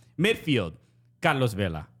top. Midfield, Carlos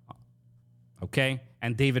Vela, okay,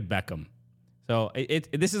 and David Beckham. So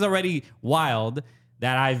this is already wild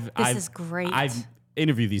that This is great. I've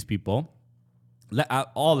interviewed these people,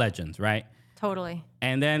 all legends, right? Totally.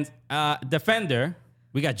 And then defender,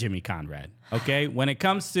 we got Jimmy Conrad. Okay, when it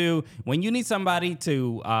comes to when you need somebody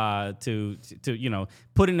to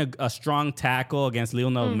put in a strong tackle against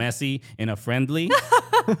Lionel Messi in a friendly,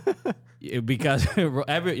 because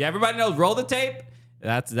everybody knows roll the tape.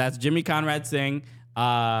 That's Jimmy Conrad's thing.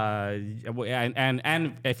 And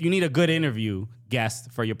if you need a good interview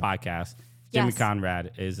guest for your podcast, Jimmy Yes.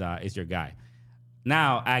 Conrad is your guy.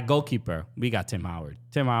 Now, at goalkeeper, we got Tim Howard.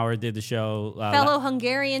 Tim Howard did the show. Fellow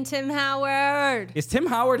Hungarian Tim Howard. Is Tim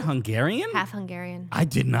Howard Hungarian? Half Hungarian. I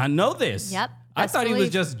did not know this. Yep. I thought he was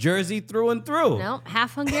believe. just Jersey through and through. No,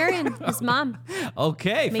 half Hungarian. His mom.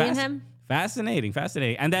 Okay. Me and him. Fascinating.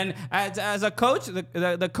 And then as a coach,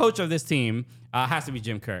 the coach of this team has to be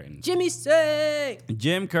Jim Curtin. Jimmy Say.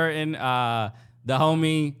 Jim Curtin, the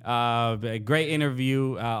homie, a great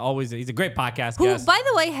interview. He's a great podcast Who, guest. by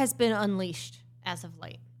the way, has been unleashed as of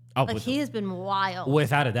late. Oh, He has been wild.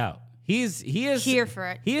 Without a doubt. He is Here for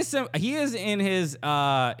it. He is in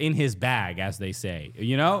his bag, as they say.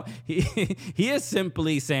 You know, he is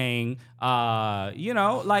simply saying,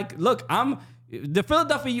 look, I'm the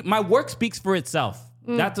Philadelphia. My work speaks for itself.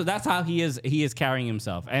 That's how he is carrying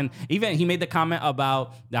himself. And even he made the comment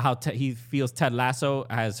about how he feels Ted Lasso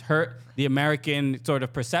has hurt the American sort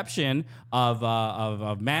of perception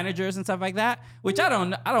of managers and stuff like that, which I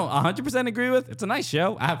don't 100% agree with. It's a nice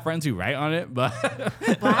show. I have friends who write on it, but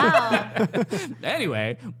Wow.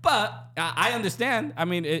 anyway, but I understand. I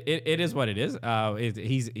mean, it is what it is.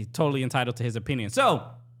 He's totally entitled to his opinion. So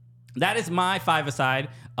that is my five-a-side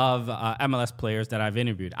of MLS players that I've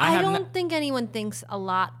interviewed. I don't think anyone thinks a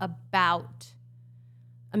lot about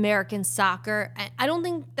American soccer. I don't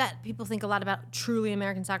think that people think a lot about truly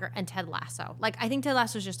American soccer and Ted Lasso. Like, I think Ted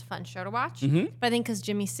Lasso is just a fun show to watch. Mm-hmm. But I think because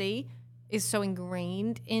Jimmy C is so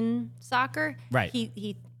ingrained in soccer, Right.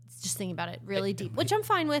 He's just thinking about it really deep, which I'm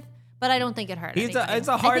fine with. But I don't think it hurt. It's anybody.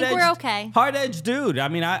 a hard I think edged, we're okay. hard-edged dude. I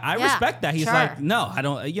mean, I Yeah, respect that. He's sure. like, no, I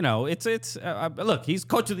don't. You know, it's. Look, he's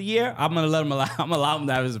coach of the year. I'm gonna let him allow. I'm gonna allow him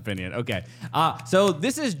to have his opinion. Okay. So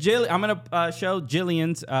this is Jill. I'm gonna show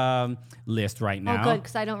Jillian's list right now. Oh, good,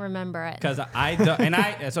 because I don't remember it. Because I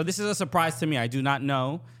don't, so this is a surprise to me. I do not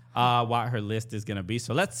know what her list is gonna be.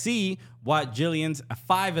 So let's see what Jillian's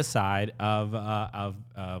five-a-side of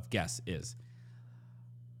guests is.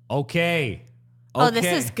 Okay. Oh, this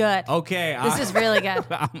is good. Okay. This is really good.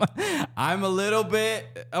 I'm a little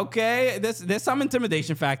bit okay. There's some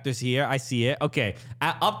intimidation factors here. I see it. Okay.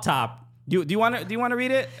 Up top, do you want to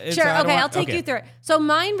read it? Sure. Okay, I'll take you through it. So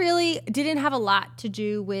mine really didn't have a lot to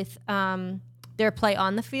do with their play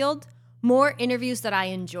on the field. More interviews that I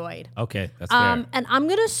enjoyed. Okay, that's fair. And I'm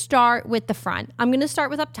gonna start with the front. I'm gonna start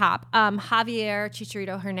with up top. Javier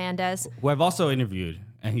Chicharito Hernandez. Who I've also interviewed,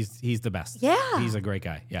 and he's the best. Yeah. He's a great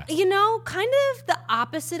guy. Yeah. You know, kind of the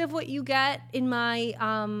opposite of what you get in my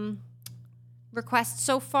request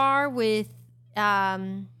so far with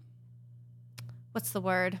what's the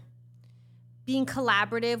word? being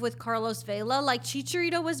collaborative with Carlos Vela. Like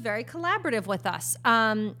Chicharito was very collaborative with us.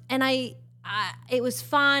 And it was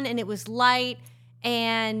fun and it was light.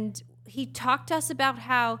 And he talked to us about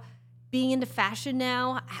how being into fashion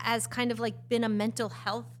now has kind of like been a mental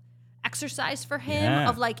health exercise for him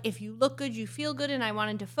of like, if you look good, you feel good. And I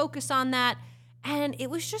wanted to focus on that. And it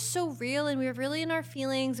was just so real. And we were really in our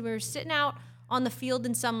feelings. And we were sitting out on the field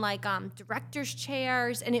in some like director's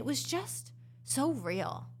chairs. And it was just so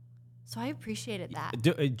real. So I appreciated that.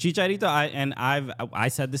 Chicharito, I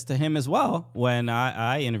said this to him as well when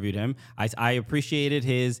I interviewed him. I appreciated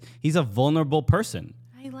he's a vulnerable person.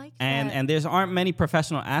 I like that. And there aren't many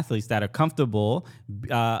professional athletes that are comfortable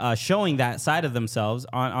showing that side of themselves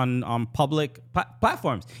on public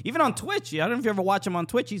platforms. Even on Twitch. I don't know if you ever watch him on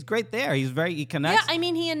Twitch. He's great there. He connects. Yeah, I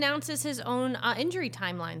mean, he announces his own injury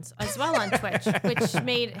timelines as well on Twitch, which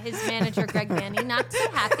made his manager, Greg Manny, not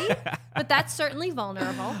so happy. But that's certainly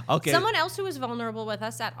vulnerable. Okay. Someone else who was vulnerable with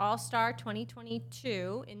us at All-Star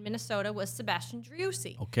 2022 in Minnesota was Sebastian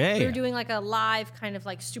Driussi. Okay. We were doing like a live kind of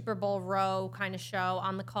like Super Bowl row kind of show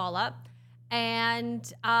on the call-up. And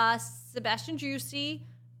Sebastian Driussi,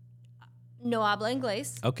 no habla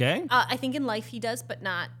inglés. Okay. I think in life he does, but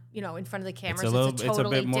not, in front of the cameras. It's a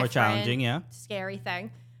bit more challenging, yeah. Scary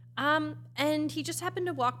thing. And he just happened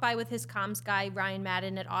to walk by with his comms guy, Ryan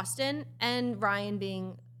Madden, at Austin. And Ryan,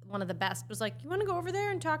 being one of the best, was like, you want to go over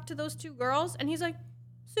there and talk to those two girls? And he's like,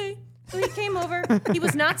 see. So he came over. He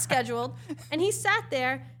was not scheduled. And he sat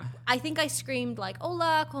there. I think I screamed like,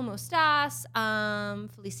 hola, ¿cómo estás?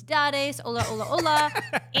 Felicidades, hola, hola, hola,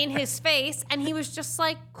 in his face. And he was just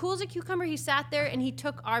like, cool as a cucumber. He sat there and he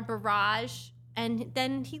took our barrage and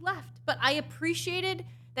then he left. But I appreciated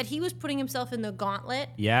that he was putting himself in the gauntlet.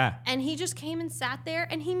 Yeah. And he just came and sat there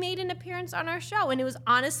and he made an appearance on our show. And it was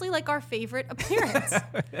honestly like our favorite appearance.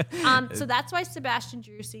 So that's why Sebastian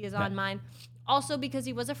Driussi is on mine. Also because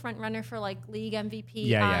he was a front runner for like league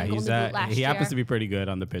MVP. Golden Boot last he year. happens to be pretty good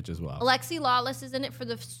on the pitch as well. Alexi Lawless is in it for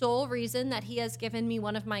the sole reason that he has given me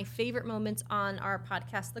one of my favorite moments on our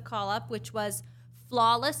podcast, The Call Up, which was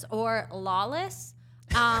flawless or lawless.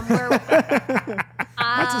 Where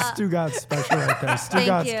That's a Stugatz special right there.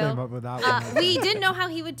 Stugatz came up with that one. We didn't know how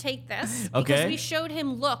he would take this because Okay. we showed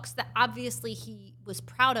him looks that obviously he was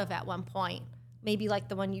proud of at one point. Maybe like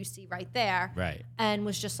the one you see right there. Right. And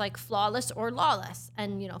was just like flawless or lawless.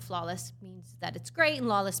 And, flawless means that it's great and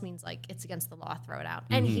lawless means like it's against the law, throw it out.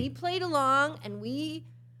 And he played along and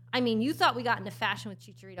you thought we got into fashion with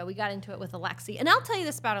Chicharito. We got into it with Alexi. And I'll tell you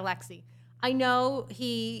this about Alexi. I know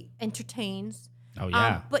he entertains. Oh,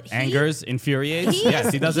 yeah. But he angers, infuriates.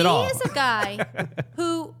 Yes, he does it all. He is a guy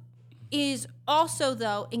who is also,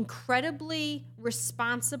 though, incredibly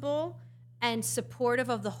responsible and supportive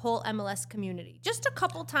of the whole MLS community. Just a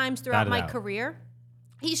couple times throughout my career,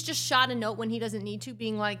 he's just shot a note when he doesn't need to,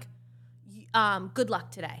 being like, good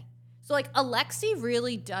luck today. So, like, Alexi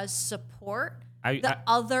really does support the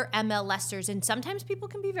other MLSers, and sometimes people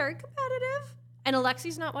can be very competitive. And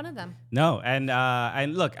Alexi's not one of them. No,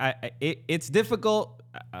 and look, it's difficult.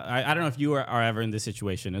 I don't know if you are ever in this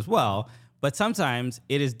situation as well, but sometimes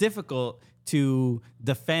it is difficult to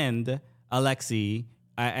defend Alexi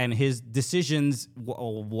and his decisions,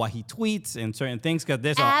 what he tweets and certain things, because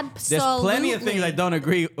there's plenty of things I don't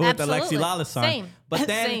agree with Alexi Lawless on. Same. But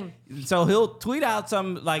then, so he'll tweet out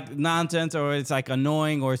some like nonsense, or it's like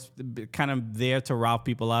annoying, or it's kind of there to rile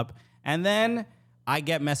people up, and then I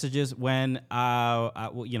get messages when,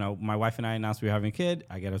 my wife and I announced we were having a kid.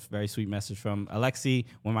 I get a very sweet message from Alexi.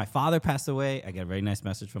 When my father passed away, I get a very nice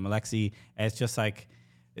message from Alexi. And it's just like,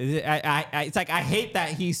 it's like I hate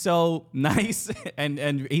that he's so nice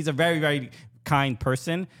and he's a very, very kind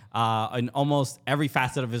person in almost every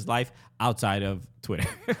facet of his life outside of Twitter.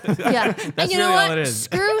 Yeah. That's and you really know all what? it is.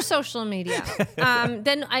 Screw social media.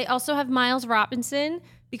 Then I also have Miles Robinson,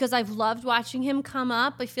 because I've loved watching him come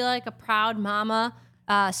up. I feel like a proud mama.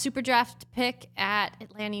 Super draft pick at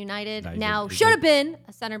Atlanta United. Now should have been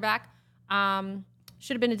a center back.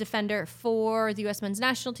 Should have been a defender for the U.S. men's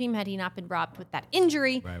national team had he not been robbed with that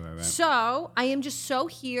injury. Right. So I am just so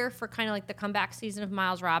here for kind of like the comeback season of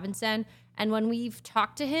Miles Robinson. And when we've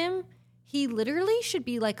talked to him, he literally should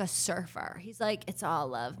be like a surfer. He's like, it's all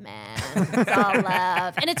love, man. It's all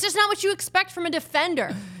love. And it's just not what you expect from a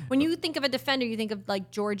defender. When you think of a defender, you think of like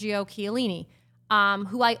Giorgio Chiellini,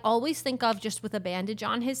 who I always think of just with a bandage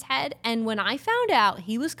on his head. And when I found out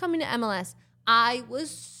he was coming to MLS, I was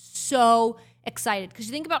so excited. Because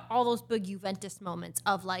you think about all those big Juventus moments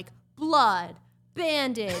of like blood,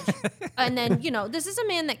 bandage. And then, this is a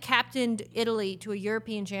man that captained Italy to a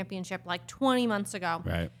European championship like 20 months ago.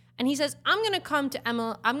 Right. And he says, I'm going to come to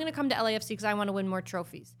LAFC because I want to win more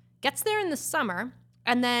trophies. gets there in the summer,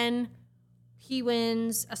 and then he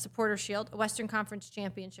wins a Supporter Shield, a Western Conference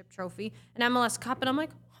Championship trophy, an MLS Cup, and I'm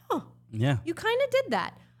like, Yeah. you kind of did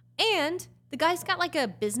that. And the guy's got like a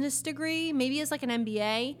business degree, maybe it's like an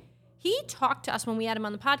MBA. He talked to us when we had him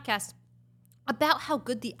on the podcast about how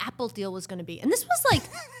good the Apple deal was going to be. And this was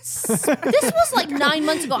like 9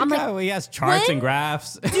 months ago. I'm like, he has charts and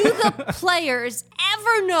graphs. do the players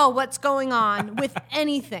ever know what's going on with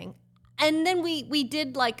anything? And then we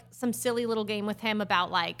did like some silly little game with him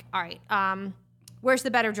about like, all right, where's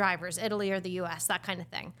the better drivers, Italy or the US, that kind of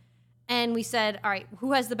thing. And we said, all right,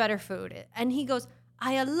 who has the better food? And he goes,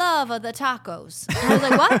 I love the tacos. And I was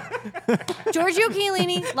like, what? Giorgio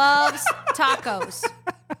Chiellini loves tacos.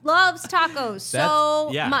 Loves tacos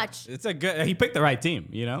so much. It's a good. He picked the right team,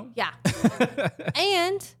 you know. Yeah.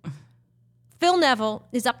 And Phil Neville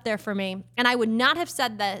is up there for me, and I would not have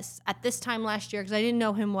said this at this time last year because I didn't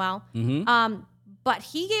know him well. But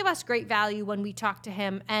he gave us great value when we talked to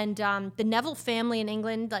him, and the Neville family in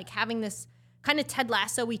England, like having this kind of Ted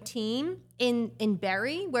Lasso-y team in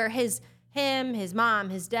Bury, where his mom,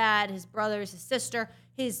 his dad, his brothers, his sister,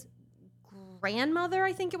 his grandmother,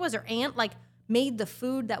 I think it was, or aunt, like made the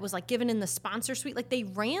food that was like given in the sponsor suite. Like they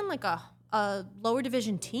ran like a lower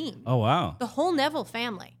division team. Oh, wow. The whole Neville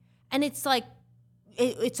family. And it's like,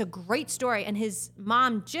 it's a great story. And his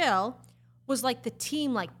mom, Jill, was like the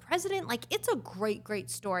team like president. Like it's a great, great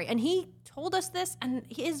story. And he told us this, and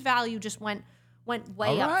his value just went way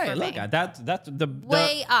All up right, for look, me. that's the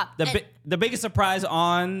Way up. The biggest surprise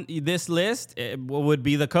on this list would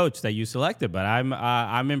be the coach that you selected, but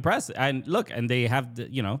I'm impressed. And look, and they have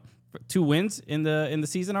 2 wins in the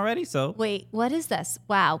season already. So Wait, what is this?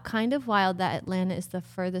 Wow, kind of wild that Atlanta is the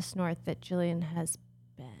furthest north that Julian has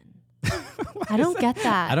been. I don't get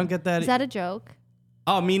that. I don't get that. Is that a joke?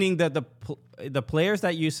 Oh, meaning that the players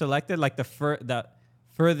that you selected, like the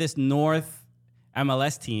furthest north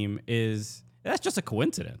MLS team that's just a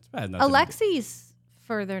coincidence. Alexi's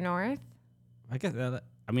further north. I guess.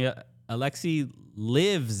 Alexi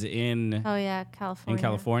lives in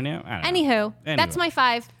California. I don't know. Anywho, that's my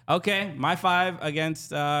 5. Okay, my 5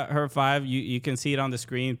 against her 5. You can see it on the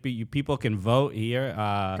screen. People can vote here.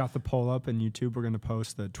 Got the poll up in YouTube. We're going to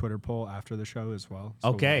post the Twitter poll after the show as well. So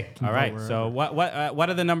okay, all right. So what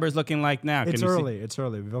are the numbers looking like now? It's early. It's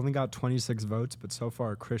early. We've only got 26 votes, but so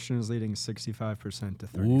far Christian is leading 65% to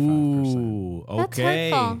 35%. Ooh, okay.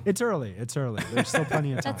 That's hurtful. It's early. There's still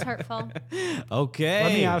plenty of time. That's hurtful. Okay.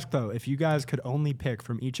 Let me ask though, if you guys could only pick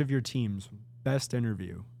from each of your teams best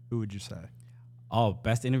interview, who would you say? Oh,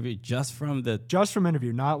 best interview just from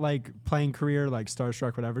interview, not like playing career, like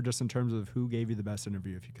Starstruck, whatever, just in terms of who gave you the best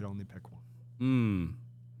interview if you could only pick one.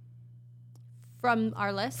 From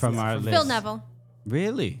our list? Phil Neville.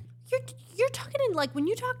 Really? You're talking in, like, when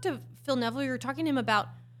you talk to Phil Neville, you're talking to him about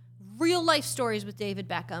real life stories with David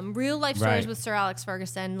Beckham, real life stories with Sir Alex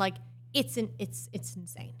Ferguson. Like, it's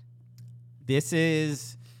insane. This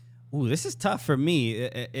is tough for me.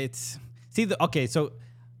 So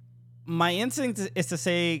my instinct is to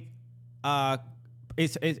say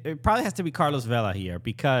it probably has to be Carlos Vela here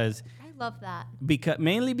because I love that.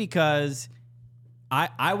 Mainly because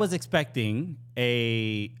I was expecting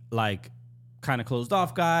a like kind of closed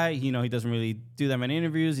off guy. He doesn't really do that many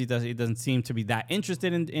interviews. He doesn't seem to be that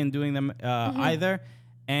interested in doing them either.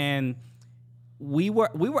 And we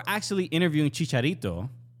were actually interviewing Chicharito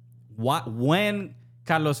when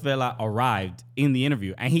Carlos Vela arrived in the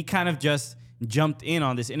interview, and he kind of just jumped in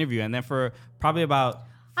on this interview, and then for probably about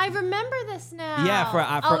I remember this now.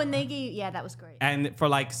 Yeah, and they gave that was great. And for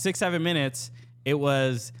like 6-7 minutes, it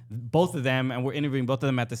was both of them, and we're interviewing both of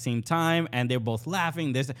them at the same time, and they're both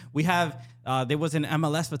laughing. There was an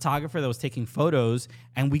MLS photographer that was taking photos,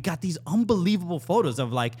 and we got these unbelievable photos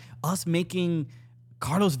of like us making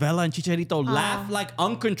Carlos Vela and Chicharito laugh like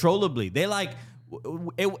uncontrollably. They like.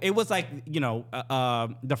 It was like,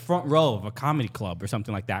 the front row of a comedy club or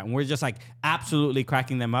something like that. And we're just like absolutely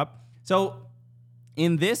cracking them up. So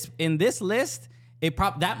in this list,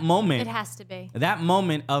 that moment. It has to be. That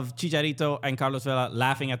moment of Chicharito and Carlos Vela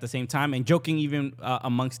laughing at the same time and joking even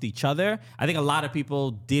amongst each other. I think a lot of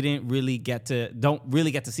people don't really get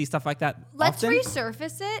to see stuff like that. Let's often.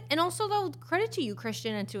 resurface it. And also, though, credit to you,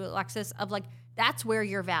 Christian, and to Alexis, of like, that's where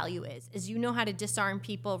your value is you know how to disarm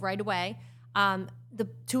people right away. The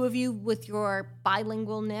two of you with your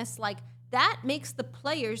bilingualness, like that makes the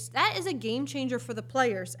players, that is a game changer for the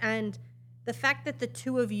players. And the fact that the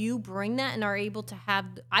two of you bring that and are able to have,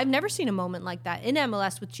 I've never seen a moment like that in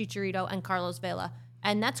MLS with Chicharito and Carlos Vela.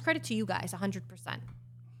 And that's credit to you guys, 100%.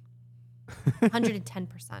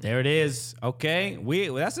 110%. There it is. Okay,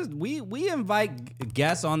 we invite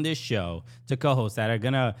guests on this show to co-host that are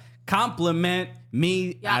gonna compliment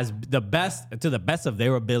me as the best to the best of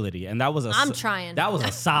their ability, and that was I'm trying. That was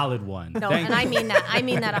a solid one. No, and I mean that. I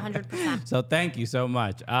mean that 100%. So thank you so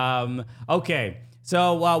much. Okay,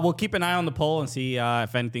 so we'll keep an eye on the poll and see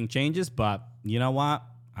if anything changes. But you know what?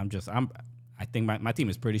 I think my team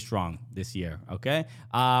is pretty strong this year. Okay.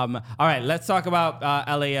 All right. Let's talk about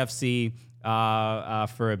LAFC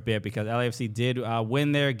for a bit, because LAFC did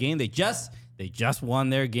win their game. They just won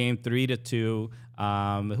their game 3-2.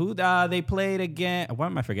 Who they played again? Why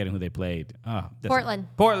am I forgetting who they played? Portland.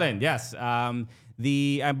 Portland. Yes.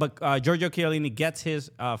 But Giorgio Chiellini gets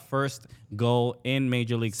his first goal in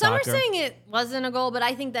Major League Soccer. Some are saying it wasn't a goal, but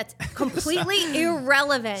I think that's completely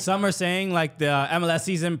irrelevant. Some are saying, like the MLS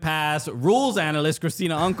Season Pass rules analyst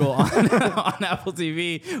Christina Uncle on Apple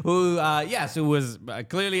TV, who was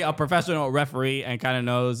clearly a professional referee and kind of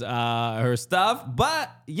knows her stuff. But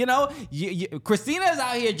Christina is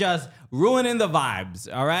out here just ruining the vibes.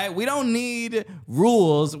 All right, we don't need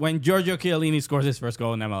rules when Giorgio Chiellini scores his first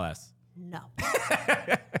goal in MLS. No.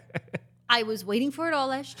 I was waiting for it all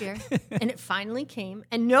last year, and it finally came,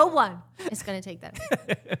 and no one is going to take that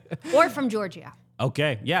away. Or from Giorgio.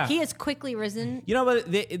 Okay, yeah. He has quickly risen my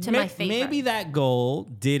favorite. Maybe that goal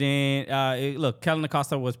didn't... look, Kellen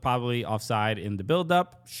Acosta was probably offside in the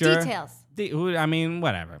build-up. Sure. Details.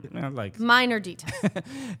 Whatever. Minor details.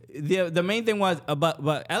 The main thing was... But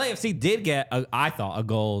LAFC did get, I thought, a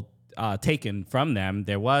goal taken from them.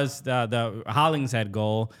 There was the Hollingshead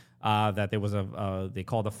goal... that there was they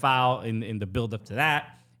called a foul in the build up to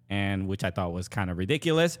that, and which I thought was kind of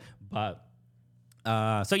ridiculous. But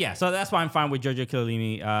so that's why I'm fine with Giorgio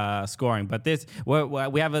Chiellini scoring. But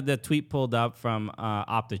we have the tweet pulled up from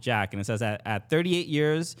Opta Jack, and it says that at 38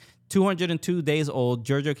 years, 202 days old,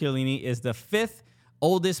 Giorgio Chiellini is the 5th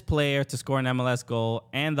oldest player to score an MLS goal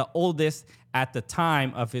and the oldest at the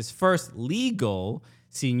time of his first legal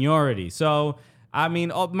seniority. So, I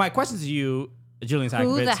mean, my question to you, Julian Sakovits.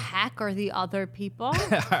 Who the heck are the other people?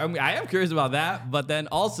 I am curious about that. But then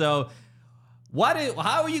also,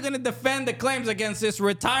 how are you going to defend the claims against this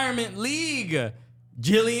retirement league,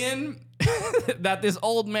 Jillian, that this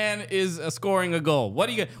old man is scoring a goal? What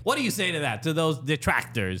do you say to that, to those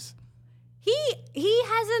detractors? He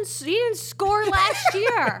didn't score last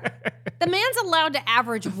year. The man's allowed to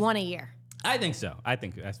average one a year. I think so. I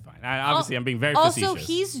think that's fine. I'm being very facetious. Also,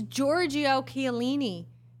 he's Giorgio Chiellini.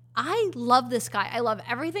 I love this guy. I love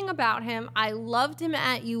everything about him. I loved him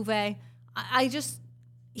at Juve.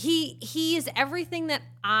 He is everything that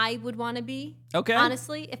I would want to be. Okay.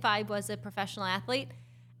 Honestly, if I was a professional athlete.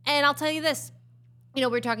 And I'll tell you this,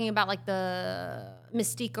 we're talking about like the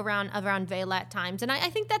mystique around Vela at times. And I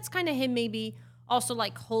think that's kind of him maybe also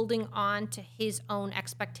like holding on to his own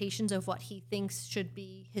expectations of what he thinks should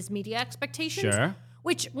be his media expectations. Sure.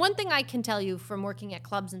 Which one thing I can tell you from working at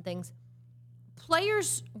clubs and things,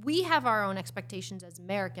 players, we have our own expectations as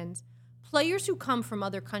Americans. Players who come from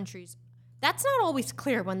other countries, that's not always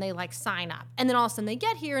clear when they like sign up. And then all of a sudden they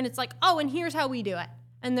get here and it's like, oh, and here's how we do it.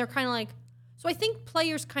 And they're kind of like, so I think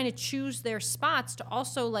players kind of choose their spots to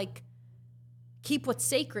also like keep what's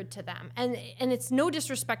sacred to them. And it's no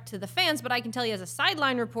disrespect to the fans, but I can tell you as a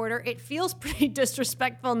sideline reporter, it feels pretty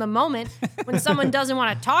disrespectful in the moment when someone doesn't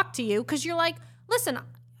want to talk to you, because you're like, listen,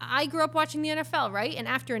 I grew up watching the NFL, right? And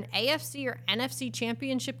after an AFC or NFC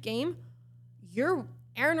championship game, you're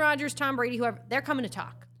Aaron Rodgers, Tom Brady, whoever, they're coming to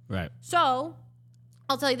talk. Right. So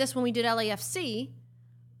I'll tell you this, when we did LAFC,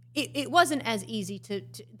 it wasn't as easy to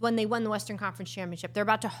when they won the Western Conference Championship. They're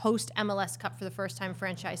about to host MLS Cup for the first time in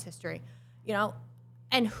franchise history.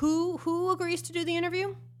 And who agrees to do the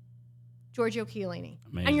interview? Giorgio Chiellini.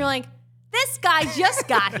 Amazing. And you're like, this guy just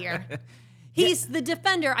got here. He's the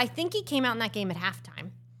defender. I think he came out in that game at halftime.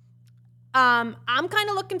 I'm kind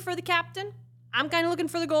of looking for the captain. I'm kind of looking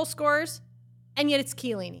for the goal scorers. And yet it's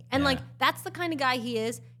Chiellini. And that's the kind of guy he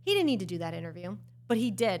is. He didn't need to do that interview, but he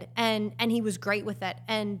did. And he was great with it.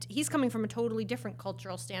 And he's coming from a totally different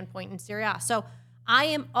cultural standpoint in Serie A. So I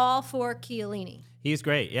am all for Chiellini. He's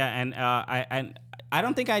great. Yeah. And I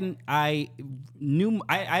don't think I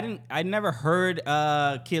never heard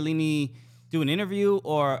Chiellini do an interview,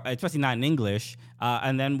 or especially not in English.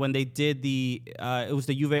 And then when they did it was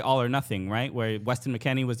the Juve All or Nothing, right? Where Weston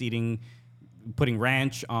McKennie was putting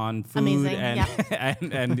ranch on food. Amazing,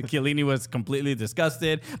 and Chiellini was completely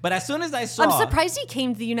disgusted. But as soon as I saw... I'm surprised he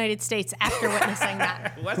came to the United States after witnessing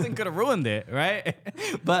that. Weston could have ruined it, right?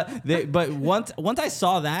 But once I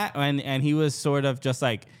saw that, and he was sort of just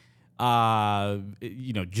like,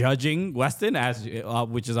 judging Weston as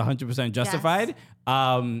which is 100% justified. Yes.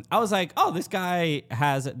 I was like, oh, this guy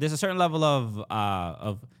there's a certain level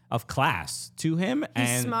of class to him.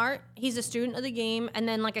 He's smart. He's a student of the game. And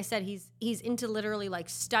then, like I said, he's into literally like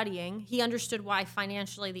studying. He understood why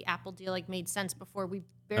financially the Apple deal like made sense before we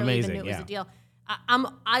barely even knew it was a deal.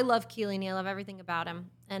 I love Chiellini. I love everything about him.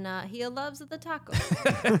 And he loves the tacos.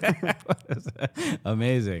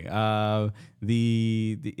 Amazing. Ben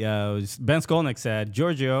Skolnick said,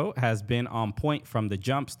 Giorgio has been on point from the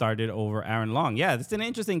jump, started over Aaron Long. Yeah, that's an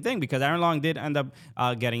interesting thing because Aaron Long did end up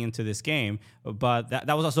getting into this game. But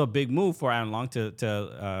that was also a big move for Aaron Long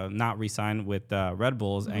to not re-sign with Red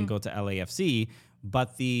Bulls and go to LAFC.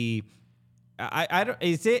 But I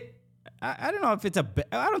don't know if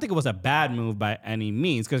I don't think it was a bad move by any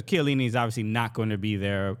means because Chiellini is obviously not going to be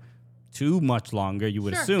there too much longer, you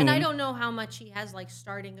would assume. And I don't know how much he has like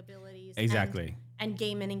starting abilities. Exactly. And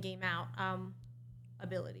game in and game out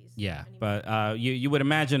abilities. Yeah, anymore. but you would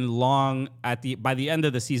imagine Long by the end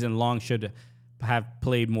of the season, Long should have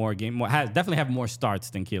played more definitely have more starts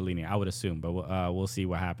than Chiellini, I would assume, but we'll see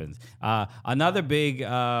what happens. Another big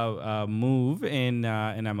move in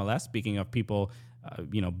MLS, speaking of people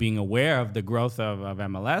being aware of the growth of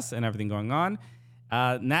MLS and everything going on,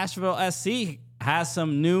 Nashville SC has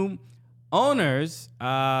some new owners.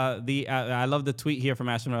 I love the tweet here from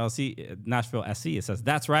Nashville SC. It says,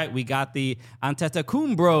 "That's right, we got the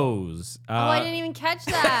Antetokounmbros." I didn't even catch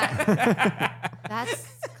that. That's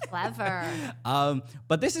clever.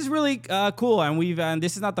 But this is really cool, and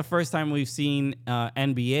this is not the first time we've seen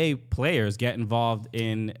NBA players get involved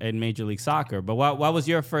in Major League Soccer. But what was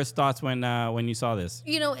your first thoughts when you saw this?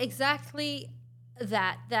 Exactly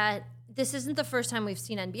that. This isn't the first time we've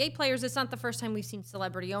seen NBA players. It's not the first time we've seen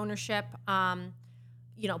celebrity ownership.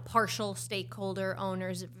 Partial stakeholder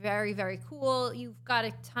owners. Very, very cool. You've got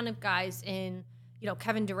a ton of guys in,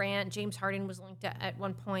 Kevin Durant, James Harden was linked at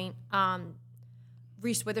one point.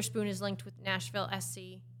 Reese Witherspoon is linked with Nashville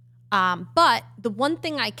SC. But the one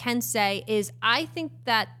thing I can say is I think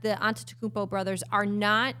that the Antetokounmpo brothers are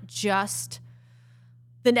not just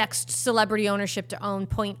the next celebrity ownership to own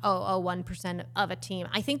 0.001% of a team.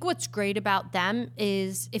 I think what's great about them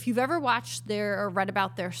is, if you've ever watched or read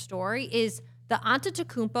about their story, is the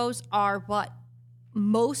Antetokounmpos are what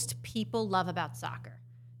most people love about soccer.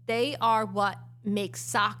 They are what makes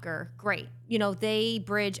soccer great. They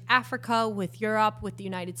bridge Africa with Europe, with the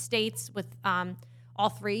United States, with all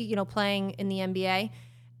three, playing in the NBA.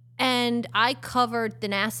 And I covered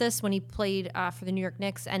Thanasis when he played for the New York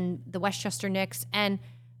Knicks and the Westchester Knicks, and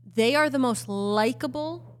they are the most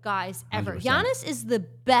likable guys ever. 100%. Giannis is the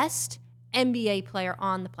best NBA player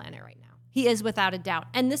on the planet right now. He is without a doubt.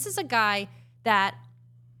 And this is a guy that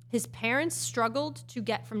his parents struggled to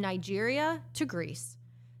get from Nigeria to Greece.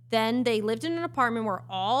 Then they lived in an apartment where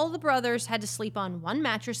all the brothers had to sleep on one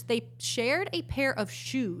mattress. They shared a pair of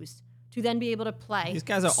shoes to then be able to play. These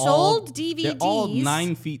guys are sold DVDs. They're all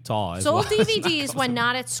 9 feet tall. Sold DVDs when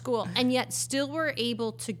not at school, and yet still were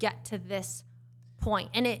able to get to this point.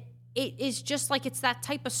 And it is just like, it's that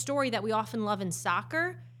type of story that we often love in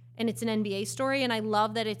soccer, and it's an NBA story, and I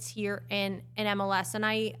love that it's here in MLS. And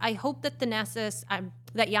I hope that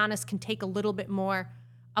that Giannis can take a little bit more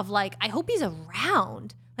of I hope he's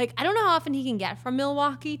around. I don't know how often he can get from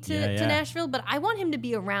Milwaukee to Nashville, but I want him to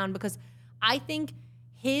be around because I think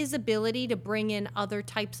his ability to bring in other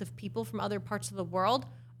types of people from other parts of the world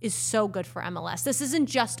is so good for MLS. This isn't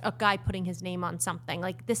just a guy putting his name on something.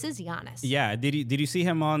 This is Giannis. Yeah. Did you see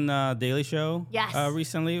him on Daily Show? Yes.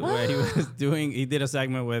 Recently, where he did a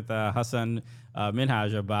segment with Hassan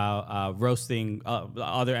Minhaj about roasting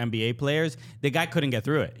other NBA players. The guy couldn't get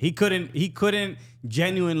through it. He couldn't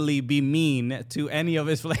genuinely be mean to any of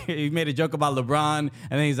his players. He made a joke about LeBron, and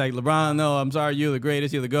then he's like, LeBron, no, I'm sorry, you're the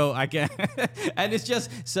greatest, you're the GOAT. I can't. And it's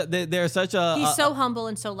just there's such a he's so humble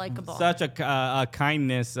and so likable. Such a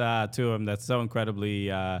kindness to him that's so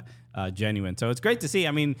incredibly genuine. So it's great to see.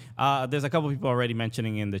 I mean, there's a couple people already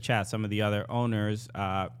mentioning in the chat some of the other owners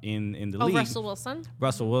in the league. Russell Wilson.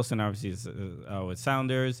 Russell Wilson, obviously, is with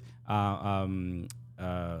Sounders. Kevin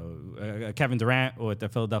Durant with the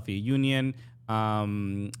Philadelphia Union. Where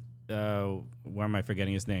am I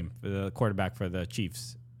forgetting his name? The quarterback for the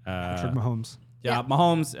Chiefs. Patrick Mahomes. Yeah,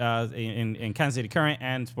 Mahomes in Kansas City Current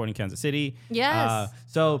and Sporting Kansas City. Yes.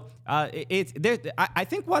 It's there. I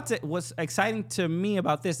think what's exciting to me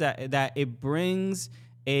about this that it brings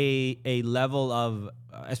a level of,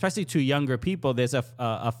 especially to younger people, there's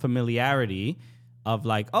a familiarity of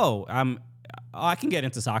I can get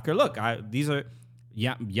into soccer. Look,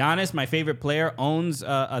 Giannis, my favorite player, owns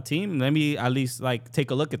a team. Let me at least take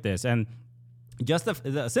a look at this. And just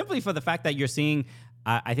simply for the fact that you're seeing,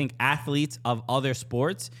 I think, athletes of other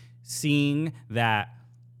sports seeing that,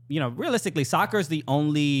 realistically, soccer is the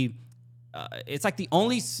only, it's like the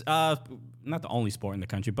only, not the only sport in the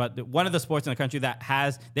country, but one of the sports in the country that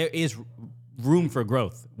there is room for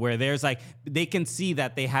growth, where there's like, they can see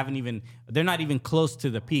that they're not even close to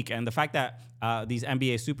the peak. And the fact that these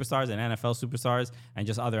NBA superstars and NFL superstars and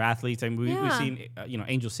just other athletes, and we've seen,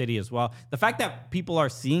 Angel City as well. The fact that people are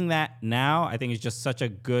seeing that now, I think is just such a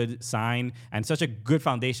good sign and such a good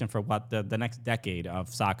foundation for what the next decade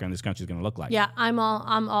of soccer in this country is going to look like. Yeah, I'm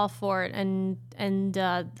all for it. And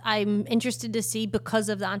I'm interested to see, because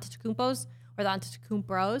of the Antetokounmpos or the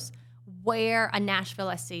Antetokounmpos, where a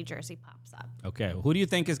Nashville SC jersey pops up. Okay, who do you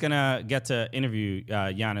think is gonna get to interview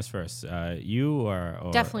Giannis first? You or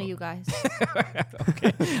definitely you guys?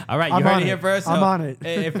 Okay, all right, you heard it here first. I'm so on it.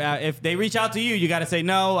 If they reach out to you, you got to say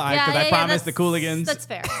no, because I promised the Cooligans. That's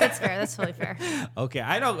fair. That's fair. That's totally fair. Okay,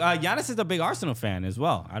 I know Giannis is a big Arsenal fan as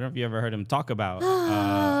well. I don't know if you ever heard him talk about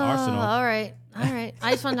Arsenal. All right. I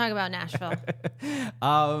just want to talk about Nashville.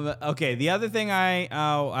 Okay, the other thing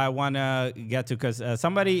I want to get to, because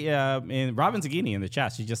somebody in Robin Zaghini in the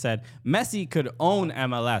chat, she just said Messi could own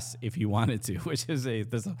MLS if he wanted to, which is he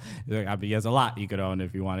has a lot he could own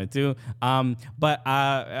if he wanted to. But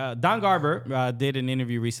Don Garber did an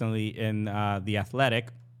interview recently in The Athletic.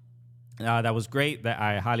 That was great. That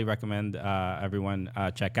I highly recommend everyone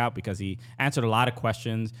check out, because he answered a lot of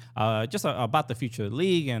questions just about the future of the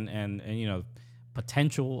league and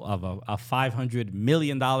potential of a $500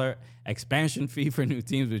 million expansion fee for new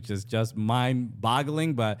teams, which is just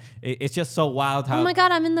mind-boggling. But it's just so wild how. Oh my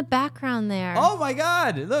God, I'm in the background there. Oh my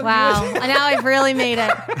God! Look, wow, now I've really made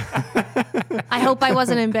it. I hope I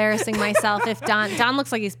wasn't embarrassing myself. If Don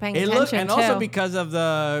looks like he's paying attention and too. also because of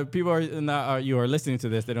the people you are listening to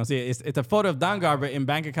this, they don't see it. It's a photo of Don Garber in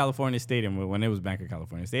Bank of California Stadium when it was Bank of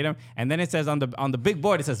California Stadium, and then it says on the big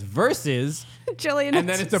board, it says versus Jillian, and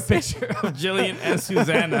then it's a picture of Jillian and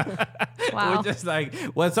Susanna. Wow. Which is like,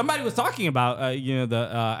 well, somebody was talking about the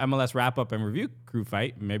MLS wrap up and review crew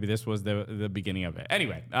fight. Maybe this was the beginning of it.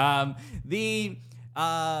 Anyway, so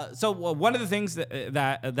one of the things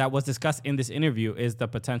that was discussed in this interview is the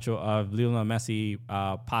potential of Lionel Messi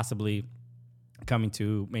possibly coming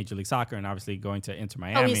to Major League Soccer and obviously going to Inter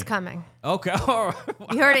Miami. Oh, he's coming. Okay.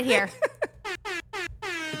 You heard it here.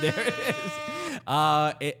 There it is.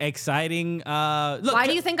 Exciting. Look, why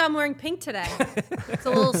do you think I'm wearing pink today? It's a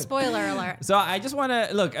little spoiler alert. So I just want to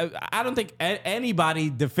look. I don't think anybody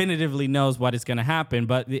definitively knows what is going to happen,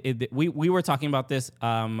 but we were talking about this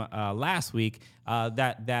last week.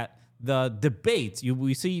 That the debate.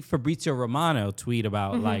 We see Fabrizio Romano tweet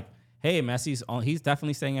about like, "Hey, he's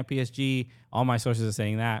definitely staying at PSG." All my sources are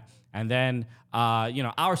saying that. And then,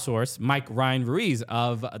 our source, Mike Ryan Ruiz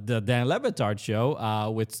of the Dan Le Batard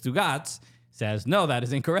show with Stugatz, says, no, that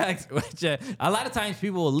is incorrect, which a lot of times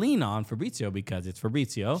people will lean on Fabrizio because it's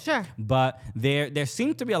Fabrizio. Sure. But there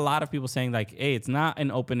seem to be a lot of people saying, like, hey, it's not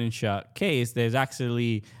an open and shut case. There's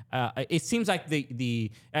actually, it seems like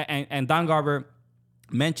and Don Garber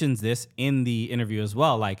mentions this in the interview as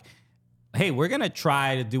well, like, hey, we're going to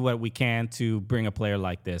try to do what we can to bring a player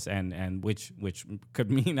like this, and which could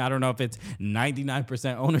mean, I don't know if it's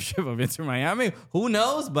 99% ownership of Inter Miami. Who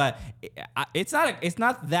knows? But it's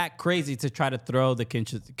not that crazy to try to throw the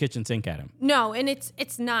kitchen sink at him. No, and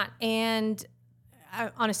it's not. And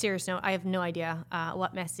on a serious note, I have no idea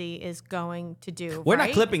what Messi is going to do. We're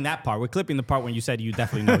not clipping that part. We're clipping the part when you said you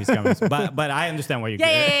definitely know he's coming. but I understand why you're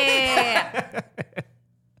Yeah.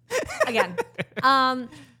 Again.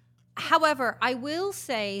 However, I will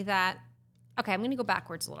say that, okay, I'm going to go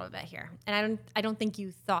backwards a little bit here. And I don't think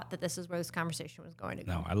you thought that this is where this conversation was going to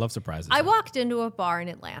go. No, I love surprises. I walked into a bar in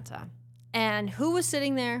Atlanta, and who was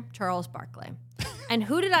sitting there? Charles Barkley. And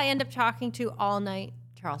who did I end up talking to all night?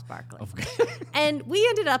 Charles Barkley. Okay. And we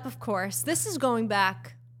ended up, of course, this is going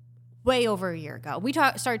back way over a year ago. We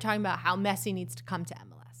started talking about how Messi needs to come to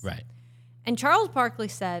MLS. Right. And Charles Barkley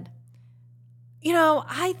said,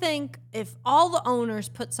 I think if all the owners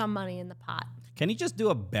put some money in the pot. Can you just do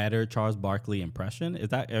a better Charles Barkley impression?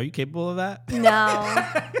 Are you capable of that? No.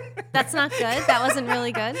 That's not good. That wasn't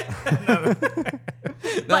really good.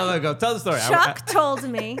 No, go. Tell the story. Chuck told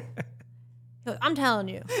me, I'm telling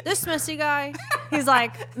you, this Messi guy, he's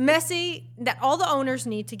like, Messi, that all the owners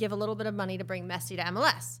need to give a little bit of money to bring Messi to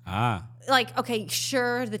MLS. Like, okay,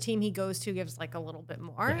 sure, the team he goes to gives like a little bit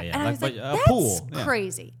more. Yeah. And I was like, that's pool.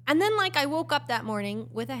 crazy. And then I woke up that morning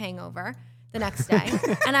with a hangover the next day,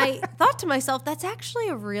 and I thought to myself, that's actually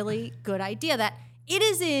a really good idea, that it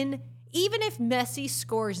is in even if Messi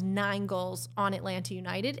scores 9 goals on Atlanta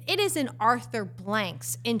United, it is in Arthur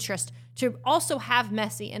Blank's interest to also have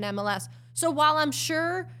Messi in MLS. So while I'm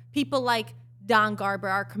sure people like Don Garber,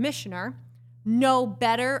 our commissioner, know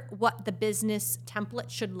better what the business template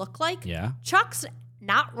should look like, Yeah. Chuck's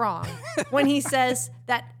not wrong when he says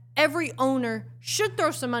that every owner should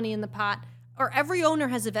throw some money in the pot, or every owner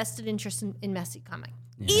has a vested interest in Messi coming,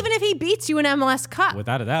 even if he beats you in MLS Cup.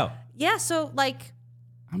 Without a doubt. Yeah, so like,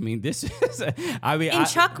 I mean, this is. I mean, in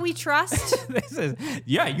Chuck we trust. This is.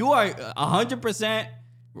 Yeah, you are 100%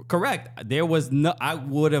 correct. There was no. I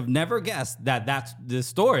would have never guessed that that's the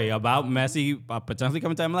story about Messi potentially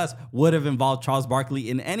coming to MLS would have involved Charles Barkley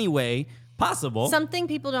in any way possible. Something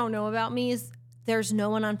people don't know about me is there's no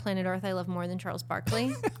one on planet Earth I love more than Charles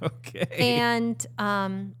Barkley. Okay. And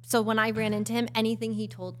so when I ran into him, anything he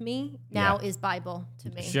told me now is Bible to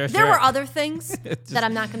me. Sure, there sure. were other things that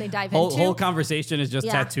I'm not going to dive into. Whole conversation is just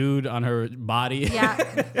tattooed on her body. Yeah.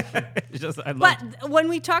 It's just, I love. But when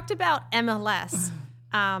we talked about MLS,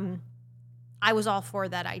 I was all for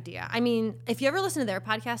that idea. I mean, if you ever listen to their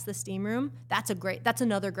podcast, The Steam Room, that's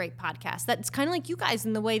another great podcast. That's kind of like you guys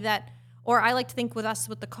in the way that, or I like to think with us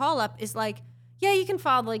with the call up is like, yeah, you can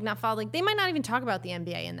follow the league, not follow the league. They might not even talk about the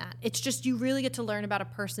NBA in that. It's just you really get to learn about a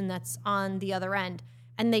person that's on the other end.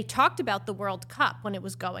 And they talked about the World Cup when it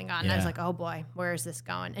was going on. And I was like, oh boy, where is this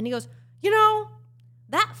going? And he goes,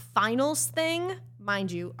 that finals thing,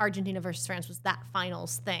 mind you, Argentina versus France was that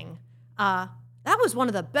finals thing. That was one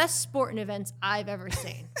of the best sporting events I've ever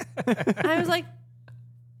seen. And I was like,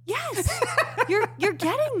 yes, you're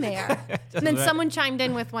getting there. And then someone chimed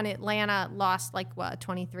in with when Atlanta lost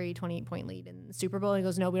 28 point lead in the Super Bowl. He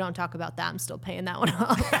goes, no, we don't talk about that. I'm still paying that one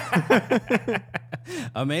off.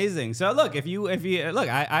 Amazing. So look, if you look,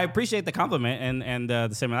 I appreciate the compliment and the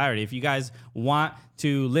similarity. If you guys want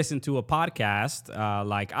to listen to a podcast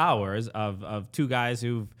like ours of two guys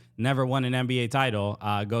who've never won an NBA title,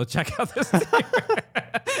 go check out this.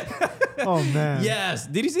 Oh man! Yes.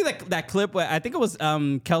 Did you see that clip? Where I think it was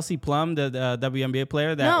Kelsey Plum, the WNBA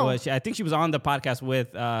player. I think she was on the podcast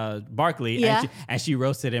with Barkley, Yeah. and she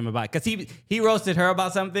roasted him about because he roasted her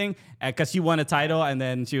about something because she won a title, and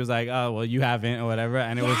then she was like, "Oh, well, you haven't," or whatever,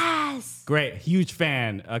 and it was great. Huge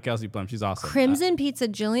fan of Kelsey Plum. She's awesome. Crimson Pizza,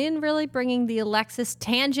 Jillian really bringing the Alexis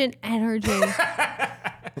tangent energy.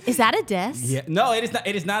 Is that a diss? Yeah. No, it is not.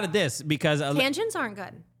 It is not a diss because Tangents aren't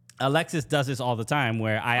good. Alexis does this all the time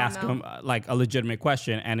where I ask him like a legitimate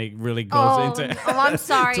question and it really goes into I'm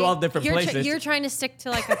sorry. to all different places. You're trying to stick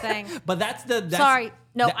to like a thing. But that's sorry.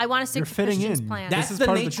 No, I want to stick to fitting Christian's in. plan. That's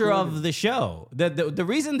the nature of the show. The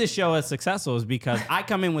reason this show is successful is because I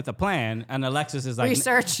come in with a plan and Alexis is like,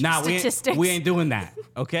 Research, nah, statistics. we ain't doing that.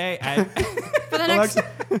 Okay? For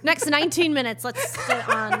the next 19 minutes, let's sit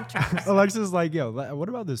on track. Alexa's is like, yo, what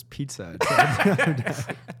about this pizza?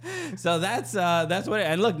 So that's what.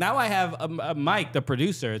 And look, now I have Mike, the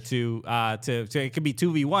producer, to it could be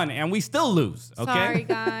 2v1, and we still lose. Okay. Sorry,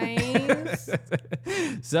 guys.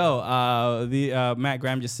 So the Matt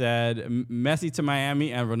Graham just said Messi to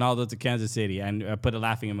Miami and Ronaldo to Kansas City, and put a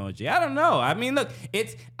laughing emoji. I don't know. I mean, look,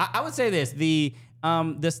 it's. I would say this: the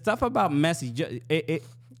stuff about Messi.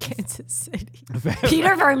 Kansas City.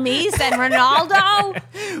 Peter Vermees and Ronaldo.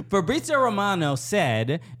 Fabrizio Romano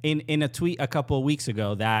said in a tweet a couple of weeks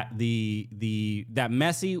ago that that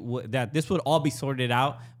Messi that this would all be sorted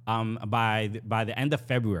out by the end of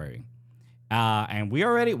February, and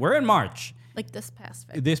we're in March. Like this past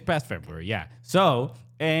February. This past February, yeah. So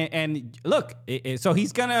and look, so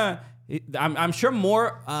he's gonna. I'm sure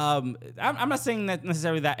more. I'm not saying that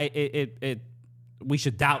necessarily that it we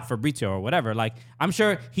should doubt Fabrizio or whatever. Like, I'm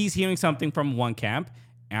sure he's hearing something from one camp,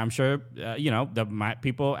 and I'm sure, the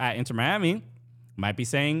people at Inter Miami might be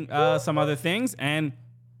saying some other things, and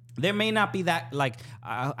there may not be that, like,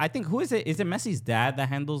 I think, who is it? Is it Messi's dad that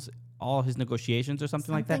handles all his negotiations or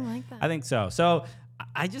something like that? I think so. So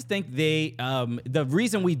I just think the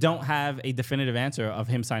reason we don't have a definitive answer of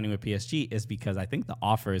him signing with PSG is because I think the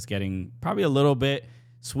offer is getting probably a little bit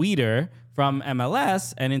sweeter from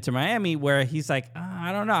MLS and Inter Miami, where he's like,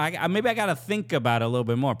 I don't know. Maybe I got to think about it a little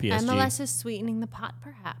bit more, PSG. MLS is sweetening the pot,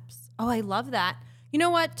 perhaps. Oh, I love that. You know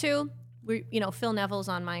what, too? Phil Neville's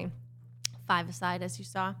on my five-a-side, as you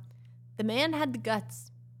saw. The man had the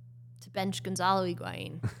guts to bench Gonzalo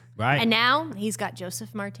Higuain. Right. And now he's got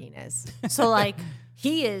Joseph Martinez. So,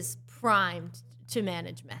 he is primed to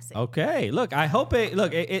manage Messi. Okay. Look, I hope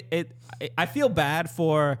I feel bad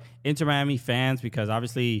for Inter Miami fans because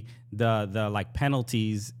obviously the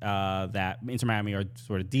penalties that Inter Miami are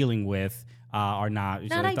sort of dealing with are not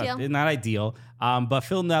ideal. Not ideal. But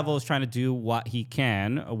Phil Neville is trying to do what he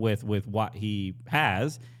can with what he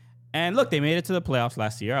has. And look, they made it to the playoffs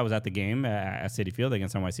last year. I was at the game at Citi Field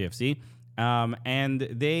against NYCFC. And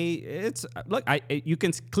you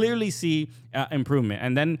can clearly see improvement.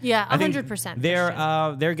 And then Yeah, I think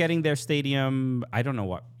 100%. they're getting their stadium. I don't know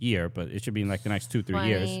what year, but it should be in like the next 2-3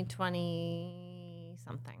 years. 2020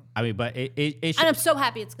 something. I mean, but it should. And I'm so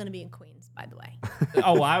happy it's going to be in Queens, by the way.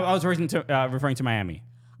 I was referring to Miami.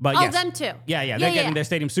 But Oh, yes. them too. Yeah, they're getting their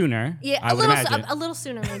stadium sooner. Yeah, I would imagine. a little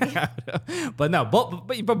sooner maybe. But no,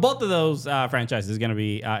 both of those franchises is going to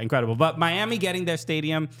be incredible. But Miami getting their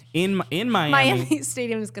stadium in Miami. Miami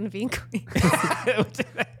Stadium is going to be in Queens.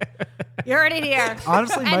 You heard it here.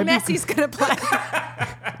 Honestly, and might Messi's going to play.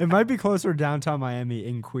 It might be closer to downtown Miami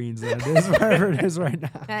in Queens than it is wherever it is right now.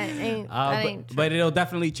 That ain't true. But it'll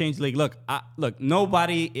definitely change the league. Look,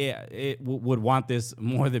 nobody would want this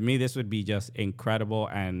more than me. This would be just incredible.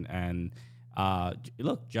 And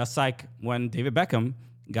look, just like when David Beckham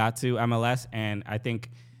got to MLS, and I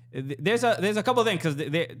think there's a couple of things,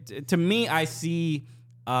 because to me, I see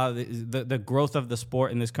the growth of the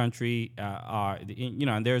sport in this country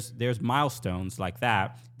and there's milestones like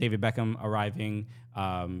that. David Beckham arriving,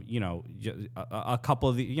 a couple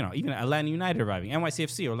of even Atlanta United arriving,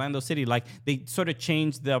 NYCFC, Orlando City, like they sort of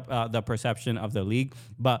changed the perception of the league.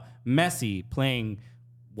 But Messi playing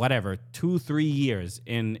 2-3 years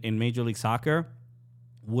in Major League Soccer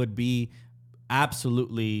would be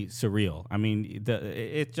absolutely surreal. I mean,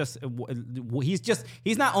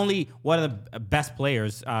 he's not only one of the best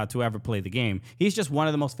players to ever play the game. He's just one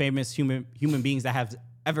of the most famous human beings that have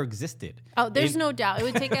ever existed. Oh, there's no doubt. It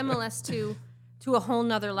would take MLS to a whole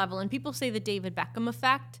nother level. And people say the David Beckham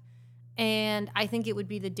effect, and I think it would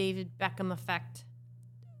be the David Beckham effect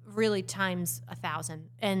really times 1,000.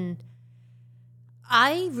 And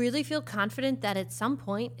I really feel confident that at some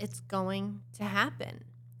point it's going to happen.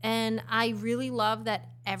 And I really love that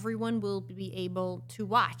everyone will be able to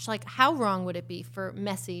watch. Like, how wrong would it be for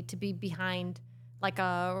Messi to be behind like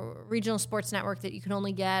a regional sports network that you can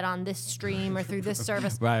only get on this stream or through this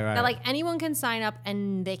service? Right. That like anyone can sign up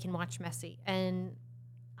and they can watch Messi. And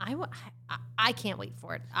I can't wait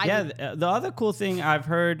for it. The other cool thing I've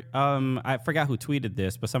heard, I forgot who tweeted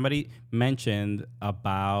this, but somebody mentioned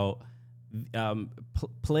about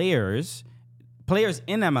players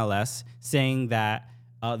in MLS saying that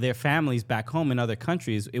their families back home in other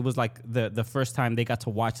countries, it was like the first time they got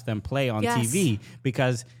to watch them play on TV,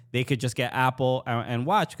 because they could just get Apple and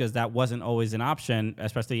watch, because that wasn't always an option,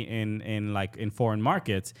 especially in foreign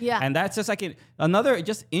markets. Yeah. And that's just like another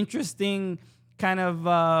just interesting kind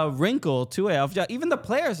of wrinkle to it. Even the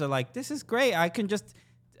players are like, this is great. I can just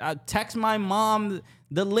text my mom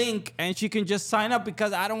the link and she can just sign up,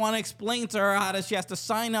 because I don't want to explain to her how she has to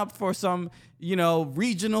sign up for some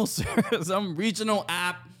regional some regional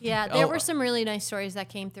app. Yeah, there were some really nice stories that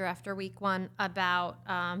came through after week one about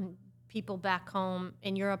people back home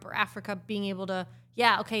in Europe or Africa being able to,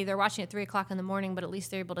 they're watching at 3:00 in the morning, but at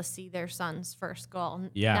least they're able to see their son's first goal.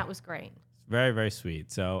 And that was great. Very, very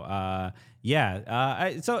sweet. So,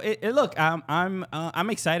 look, I'm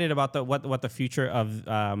excited about what the future of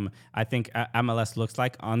I think MLS looks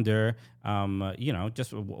like under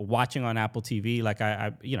just watching on Apple TV. Like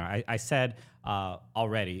I said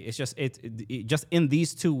already, it's just just in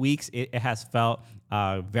these 2 weeks it has felt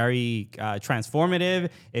very transformative.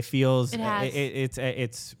 It feels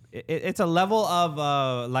it's a level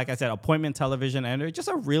of like I said, appointment television, and it's just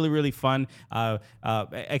a really, really fun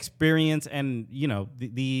experience. And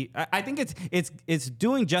I think it's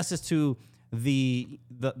doing justice to the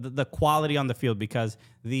quality on the field, because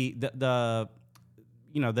the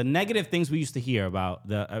negative things we used to hear about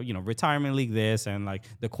the retirement league, this, and like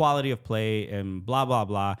the quality of play and blah blah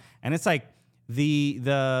blah, and it's like the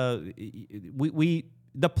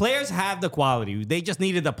players have the quality. They just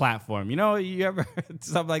needed the platform. You ever heard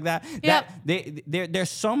stuff like that? Yep. There's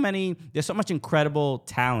so much incredible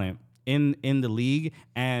talent in the league,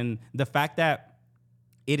 and the fact that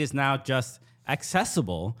it is now just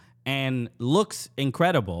accessible and looks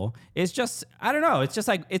incredible, it's just, I don't know, it's just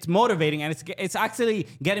like, it's motivating, and it's actually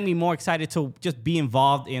getting me more excited to just be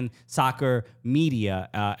involved in soccer media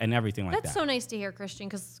and everything like that. That's so nice to hear, Christian,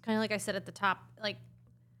 because kind of like I said at the top, like,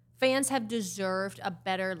 fans have deserved a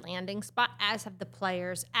better landing spot, as have the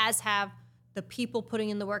players, as have the people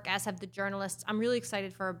putting in the work, as have the journalists. I'm really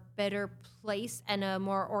excited for a better place and a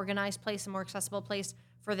more organized place, a more accessible place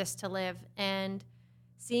for this to live. And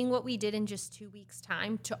seeing what we did in just 2 weeks'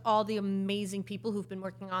 time, to all the amazing people who've been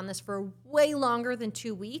working on this for way longer than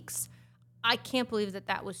 2 weeks, I can't believe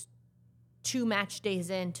that was 2 match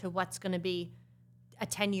days into what's going to be a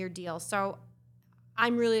 10-year deal. So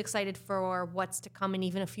I'm really excited for what's to come in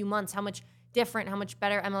even a few months, how much different, how much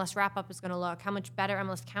better MLS wrap-up is going to look, how much better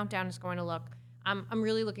MLS Countdown is going to look. I'm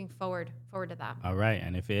really looking forward to that. All right,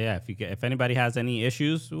 and if anybody has any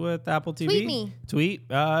issues with Apple TV, Tweet me. Tweet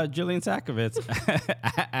Jillian Sakovitz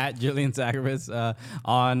at Jillian Sakovitz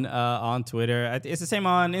on Twitter. It's the same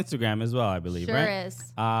on Instagram as well, I believe. Sure right?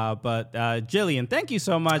 is. But Jillian, thank you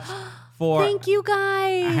so much for Thank you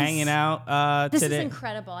guys hanging out This today. is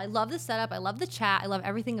incredible. I love the setup. I love the chat. I love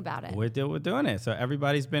everything about it. We're doing it. So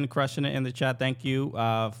everybody's been crushing it in the chat. Thank you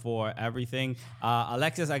for everything.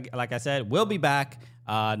 Alexis, like I said, we'll be back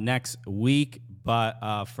next week.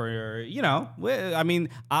 But for,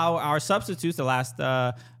 our substitutes, the last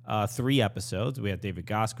 3 episodes, we had David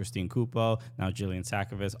Goss, Christine Cupo, now Jillian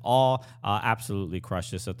Sakovitz, all absolutely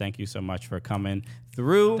crushed it. So thank you so much for coming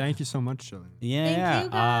through. Thank you so much, Jillian. Yeah, Thank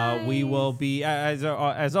you, guys. we will be, as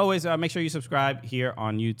always, make sure you subscribe here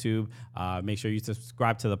on YouTube. Make sure you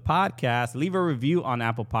subscribe to the podcast. Leave a review on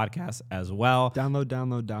Apple Podcasts as well. Download.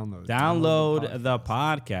 Download the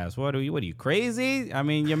podcast. What are you crazy? I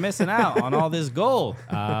mean, you're missing out on all this gold.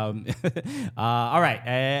 All right.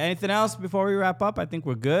 Anything else before we wrap up? I think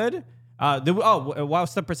we're good.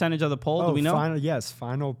 What's the percentage of the poll? Do we know?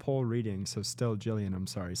 Final poll reading. So still Jillian, I'm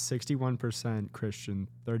sorry. 61% Christian,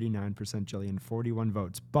 39% Jillian, 41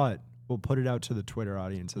 votes. But we'll put it out to the Twitter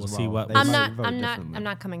audience as well. We'll see what They I'm might not. vote I'm not. differently. I'm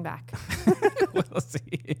not coming back. We'll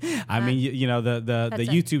see. I mean, the it.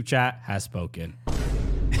 YouTube chat has spoken.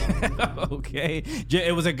 Okay,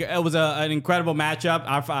 it was an incredible matchup,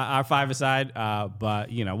 our 5-a-side. But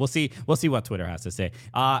we'll see what Twitter has to say.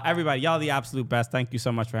 Everybody, y'all the absolute best. Thank you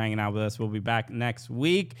so much for hanging out with us. We'll be back next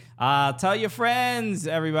week. Tell your friends,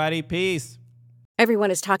 everybody. Peace.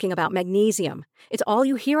 Everyone is talking about magnesium. It's all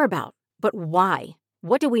you hear about. But why?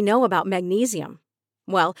 What do we know about magnesium?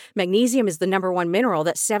 Well, magnesium is the #1 mineral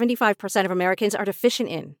that 75% of Americans are deficient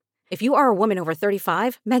in. If you are a woman over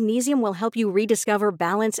 35, magnesium will help you rediscover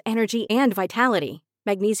balance, energy, and vitality.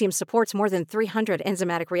 Magnesium supports more than 300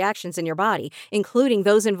 enzymatic reactions in your body, including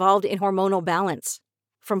those involved in hormonal balance.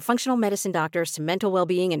 From functional medicine doctors to mental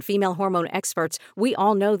well-being and female hormone experts, we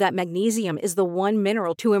all know that magnesium is the one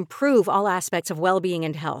mineral to improve all aspects of well-being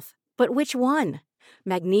and health. But which one?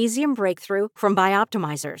 Magnesium Breakthrough from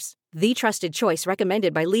Bioptimizers, the trusted choice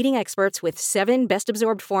recommended by leading experts with 7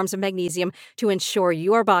 best-absorbed forms of magnesium to ensure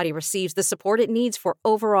your body receives the support it needs for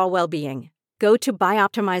overall well-being. Go to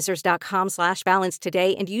bioptimizers.com/balance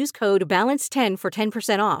today and use code BALANCE10 for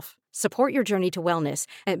 10% off. Support your journey to wellness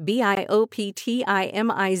at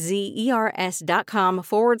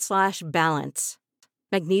bioptimizers.com/balance.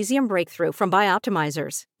 Magnesium Breakthrough from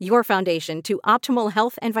Bioptimizers, your foundation to optimal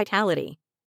health and vitality.